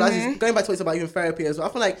struggle. Going back to what it's about even therapy as well,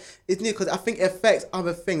 I feel like it's new because I think it affects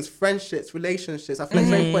other things, friendships, relationships. I feel like it's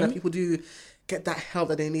very important that people do get that help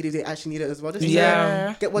that they need if they actually need it as well. Just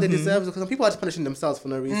get what they deserve, because some people are just punishing themselves for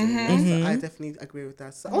no reason. So I definitely agree with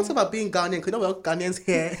that. So also about being Ghanaian, because you know we're all Ghanaians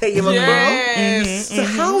here. Hey, you So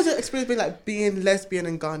how has your experience been like being lesbian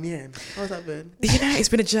and Ghanaian? How's that been? You know, it's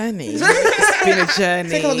been a journey.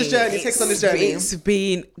 Take us on this journey. It's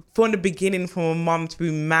been from the beginning, from a mum to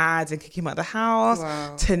be mad and kick him out of the house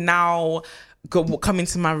to now come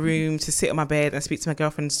into my room to sit on my bed and speak to my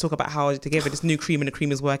girlfriend to talk about how they gave her this new cream and the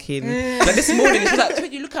cream is working. Like this morning, she was like,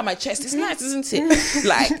 "Twiggy, look at my chest. It's nice, isn't it?"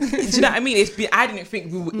 Like, do you know what I mean? I didn't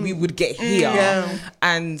think we would get here.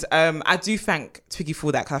 And I do thank Twiggy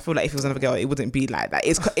for that, because I feel like if it was another girl, it wouldn't be like that.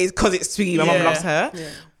 It's because it's Twiggy. My mum loves her.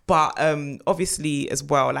 But obviously as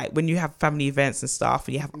well, like when you have family events and stuff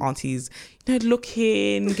and you have aunties, you know,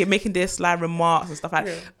 making their sly remarks and stuff like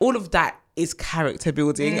all of that is character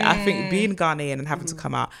building. I think being Ghanaian and having to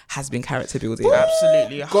come out has been character building.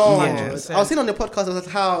 Absolutely. God. I was seeing on the podcast, I was like,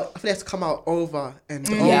 how I feel like it has to come out over and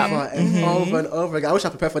over and over and over again. I wish I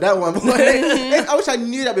prepared for that one. But I wish I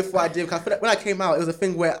knew that before I did. Because I feel like when I came out, it was a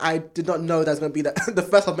thing where I did not know that was going to be the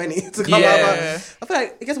first of many to come out. I feel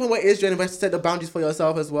like it gets when it is journey, you have to set the boundaries for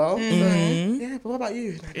yourself as well. So, yeah, but what about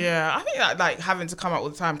you? Yeah, I think that like having to come out all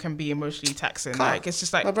the time can be emotionally taxing. Like it's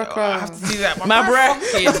just like I have to do that. My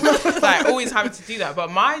breath. Like always having to do that.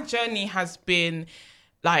 But my journey has been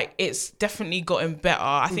like it's definitely gotten better.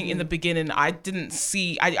 I think in the beginning I couldn't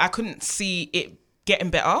see it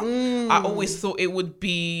getting better. I always thought it would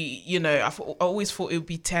be, I always thought it would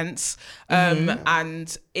be tense.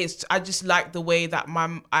 And I just like the way that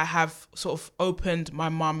I have sort of opened my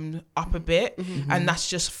mum up a bit. And that's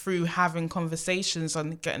just through having conversations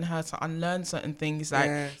and getting her to unlearn certain things.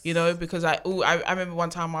 Like, because I remember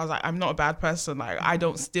one time I was like, I'm not a bad person. Like, I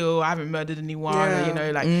don't steal, I haven't murdered anyone.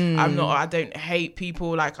 I don't hate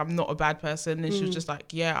people. Like, I'm not a bad person. And she was just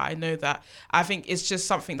like, yeah, I know that. I think it's just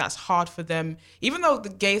something that's hard for them. Even though the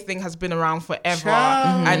gay thing has been around forever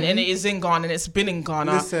and it is in Ghana and it's been in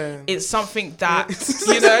Ghana, it's something that,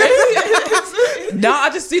 No, I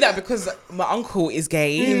just see that because my uncle is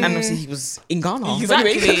gay and obviously he was in Ghana.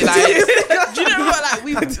 Exactly. Like, do you know what?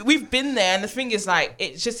 Like we've been there, and the thing is, like,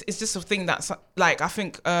 it's just a thing that's like I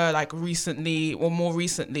think like recently or more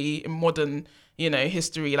recently in modern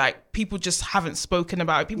history, like people just haven't spoken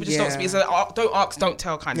about it. People just don't speak. It's a don't ask, don't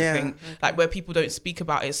tell kind of thing. Like where people don't speak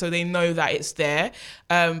about it, so they know that it's there.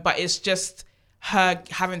 But it's just her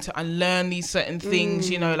having to unlearn these certain things.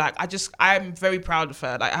 Like I'm very proud of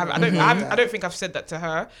her. Like I don't think I've said that to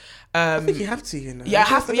her. I think you have to, Yeah, I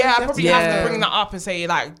probably have to bring that up and say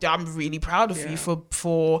like I'm really proud of you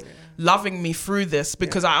for loving me through this,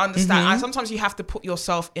 because I understand. Sometimes you have to put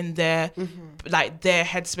yourself in their like their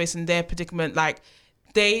headspace and their predicament. Like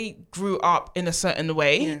they grew up in a certain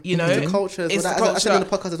way, The culture as well. I said on the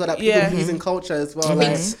podcast as well, that people pleasing culture as well.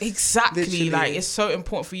 Like, exactly. Literally. Like it's so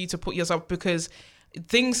important for you to put yourself, because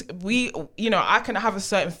things I can have a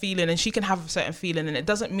certain feeling and she can have a certain feeling, and it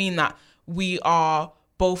doesn't mean that we are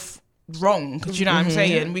both wrong, because you know what I'm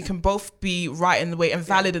saying. We can both be right in the way and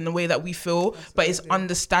valid in the way that we feel, but it's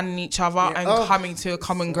understanding each other and coming to a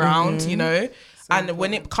common ground, And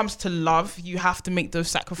when it comes to love, you have to make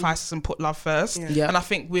those sacrifices and put love first. And I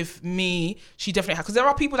think with me, she definitely has, because there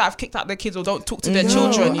are people that have kicked out their kids or don't talk to their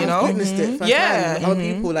children, I've witnessed it firsthand. Other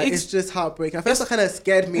people, like, it's just heartbreaking. I first, that kind of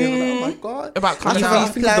scared me. I was like, oh my God. About coming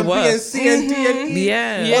out. Plan B and C and D and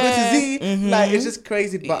E, all the way to Z. Like, it's just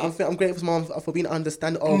crazy. But I'm grateful to mom for being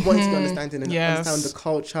understanding, or wanting to be understanding and understand the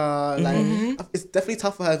culture. Like, it's definitely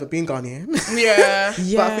tough for her for being Ghanaian.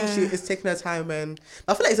 But I think it's taking her time, and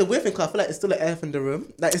I feel like it's a weird thing, because I feel like it's still an elephant in the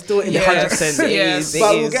room. Like, it's still in the 100%. Yes.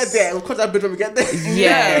 But we'll get there. We'll cross that bridge when we get there.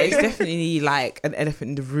 Yeah, it's definitely like an elephant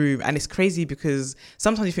in the room. And it's crazy because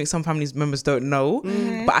sometimes you think some family members don't know,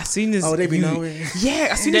 but as soon as they be knowing. Yeah,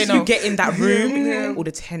 as soon as you get in that room, all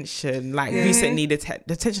the tension. Like recently, the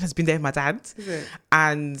tension has been there with my dad.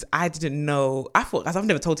 And I didn't know. I thought, as I've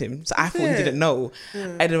never told him, so I thought he didn't know.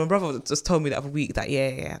 And then my brother just told me the other week that,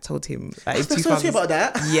 I told him. Like, I told you about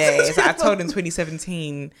that. Yeah, so I told him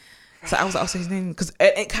 2017. So I was like, his name, because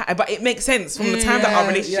but it makes sense from the time that our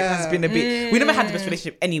relationship has been a bit. We never had the best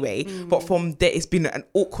relationship anyway, but from there it's been an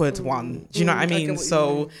awkward one. Do you know what I mean?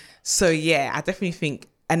 So yeah, I definitely think,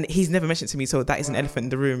 and he's never mentioned to me, so that is an elephant in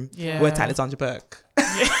the room. Word to Alexandra Burke. She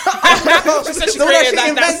said she created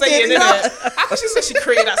that saying, innit? How she said she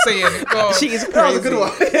created that saying? God. She is crazy. That was a good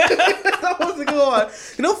one. That was a good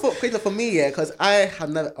one. For me, because I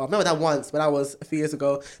remember that once when I was a few years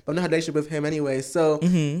ago, but I never had a relationship with him anyway. So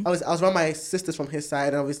I was around my sisters from his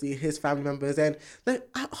side, and obviously his family members, and like,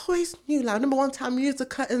 I always knew. Like, I remember one time you used the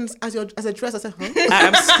curtains as a dress. I said, huh?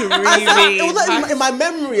 I'm screaming. It was like in my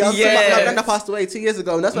memory. My granddad passed away 2 years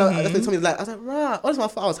ago, and that's why they told me, like, I was like, right. All this my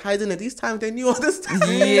fault. I was hiding it. These times they knew all this time.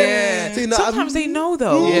 Yeah. So, sometimes they know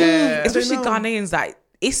though. Yeah. Especially Ghanaians, like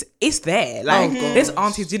it's there. Like there's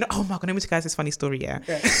aunties, oh my God, let me tell you guys this funny story,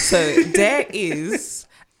 So there is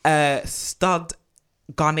a stud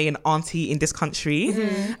Ghanaian auntie in this country,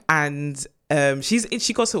 and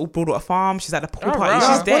she goes to Broadwater Farm. She's at the pool party.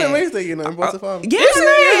 She's there. Born and raised there, in Broadwater Farm. Yeah.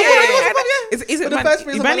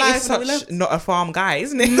 Manny is such not a farm guy,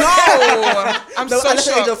 isn't it? No, I'm so shocked. At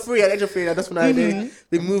the age of 3, that's when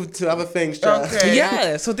they moved to other things. Okay.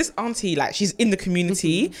 Yeah. So this auntie, like, she's in the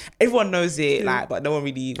community. Everyone knows it, like, but no one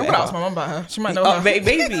really. I'm gonna ask my mum about her. She might know her.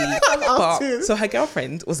 Maybe. So her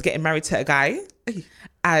girlfriend was getting married to a guy.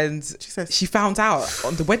 And she found out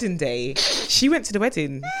on the wedding day. She went to the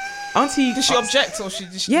wedding. Auntie, did she object or she?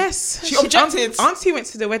 Yes, she objected. Auntie went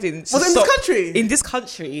to the wedding. Was it in this country? In this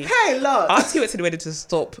country. Hey, Lord. Auntie went to the wedding to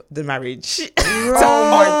stop the marriage.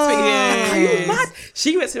 Are you mad?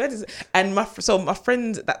 She went to the wedding, and my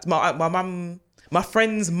friend, that's my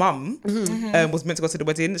friend's mum was meant to go to the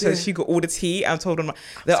wedding, so she got all the tea and told them,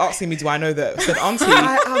 they're asking me, do I know that? I said, Auntie,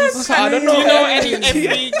 I don't know. You know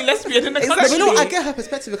every lesbian in the country. But you know, I get her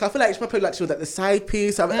perspective because I feel like she might probably like she was like the side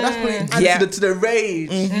piece. That's probably added to the rage.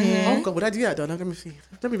 Oh God, would I do that? Don't know. Let me see.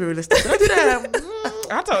 Let me be realistic. Would I do that?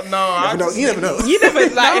 I don't know. You never know. You never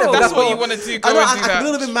like. If that's what you want to do, go and do that. I'm a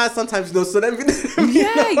little bit mad sometimes, though. So let me.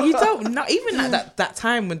 You don't know. Even like that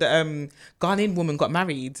time when the Ghanaian woman got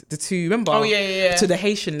married, the two, remember? Oh yeah. To the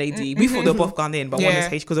Haitian lady. We thought they were both Ghanaian, but one is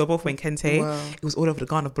Haitian because they were both in Kente. Wow. It was all over the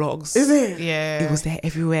Ghana blogs. Is it? Yeah. It was there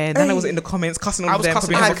everywhere. Then I was in the comments cussing all of them. I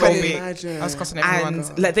was cussing everyone.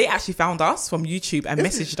 And like they actually found us from YouTube and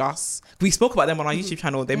messaged us. We spoke about them on our YouTube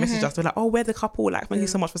channel. They messaged us. They're like, oh, we're the couple. Like, thank you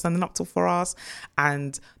so much for standing up for us.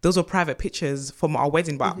 And those were private pictures from our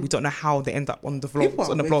wedding, but we don't know how they end up on the vlogs,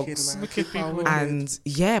 on the blogs. Wicked people. And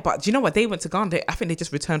yeah, but do you know what? They went to Ghana. I think they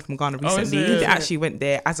just returned from Ghana recently. They actually went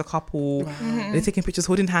there as a couple. Wow. They're taking pictures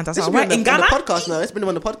holding hands. I was like, right, in Ghana? On the podcast now. It's been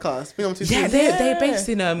on the podcast. They're based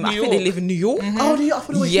in, I think they live in New York. Oh, New York.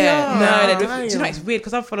 No, do you know, it's weird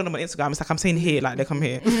because I'm following them on Instagram. It's like I'm saying here, like they come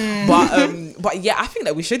here. But yeah, I think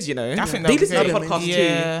that we should, you know. I think they listen to the podcast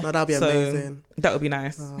too. No, that'd be amazing. That would be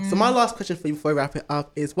nice. So my last question for you before we wrap it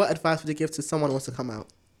up is, what advice would you give to someone who wants to come out?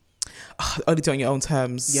 Only do it on your own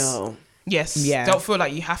terms. Yo. Yes. Yeah. Don't feel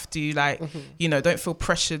like you have to, like, you know, don't feel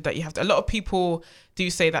pressured that you have to. A lot of people do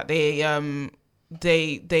say that they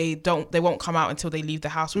won't come out until they leave the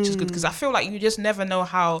house, which is good because I feel like you just never know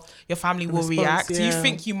how your family will react. You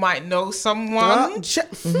think you might know someone and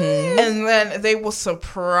then they will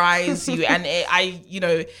surprise you, and it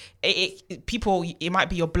might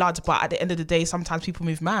be your blood, but at the end of the day sometimes people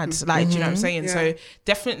move mad, like do you know what I'm saying? So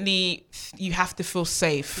definitely you have to feel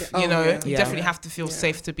safe. You definitely have to feel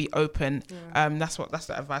safe to be open. That's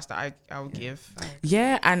the advice that I would give.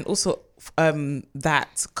 And also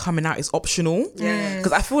that coming out is optional,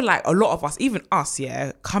 because I feel like a lot of us, even us,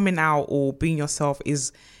 coming out or being yourself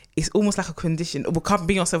it's almost like a condition.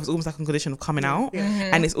 Being yourself is almost like a condition of coming out,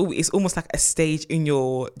 and it's almost like a stage in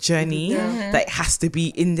your journey that has to be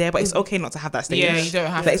in there. But it's okay not to have that stage. You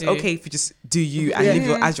don't have to. It's okay if you just do you and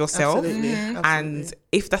live as yourself. Absolutely. And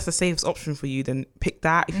if that's the safest option for you, then pick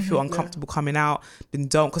that. If you feel uncomfortable coming out, then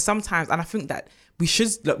don't. Because sometimes, and I think that we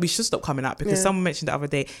should stop coming out, because someone mentioned the other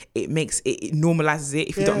day, it normalizes it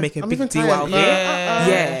if you don't make a big deal out of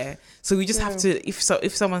it. So we just have to, if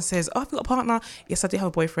someone says, oh, I've got a partner, yes, I do have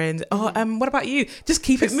a boyfriend, what about you? Just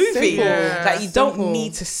keep it moving. Like you don't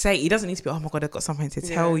need to say, it doesn't need to be, oh my God, I've got something to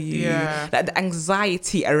tell you. Like the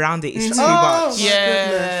anxiety around it is too much.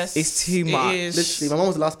 Yes. It's too much. Literally, my mom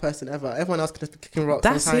was the last person ever. Everyone else could just be kicking rocks.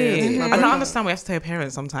 That's it. And I understand we have to tell your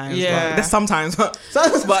parents sometimes. There's sometimes. But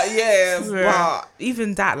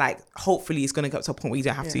even that, like, hopefully it's going to get to a point where you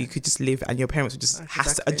don't have to. You could just live and your parents would just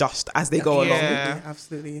have to adjust as they go along.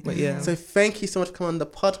 Absolutely. But so thank you so much for coming on the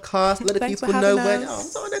podcast. Let the people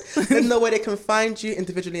know where they can find you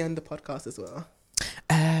individually and the podcast as well.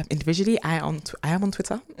 Individually, I am on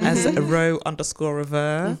Twitter as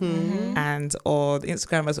 _Rever, and on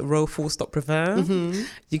Instagram as _Rever.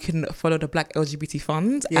 You can follow the Black LGBT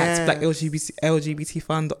Fund at Black LGBT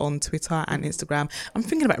Fund on Twitter and Instagram. I'm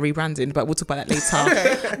thinking about rebranding, but we'll talk about that later.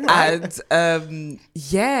 And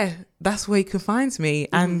that's where you can find me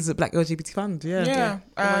and the Black LGBT Fund.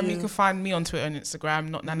 You can find me on Twitter and Instagram,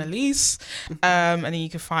 not Nanalise. And then you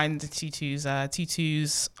can find the Tutus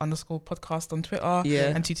 _podcast on Twitter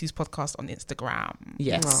and Tutus podcast on Instagram.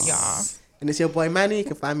 And it's your boy Manny. You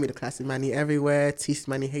can find me, the classic Manny, everywhere. TC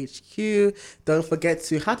Manny HQ. Don't forget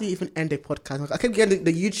to, how do you even end a podcast? I keep getting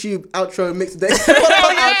the YouTube outro mixed today.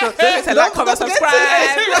 Like, comment,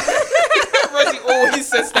 subscribe. Rosie always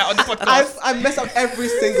says that on the podcast. I mess up every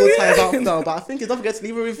single time after, but I think don't forget to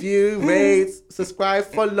leave a review, rate, subscribe,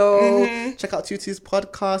 follow, check out Tutu's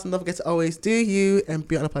podcast, and don't forget to always do you and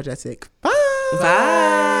be unapologetic. Bye.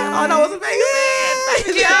 Oh, that was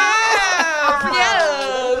amazing. Yeah.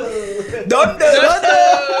 Done.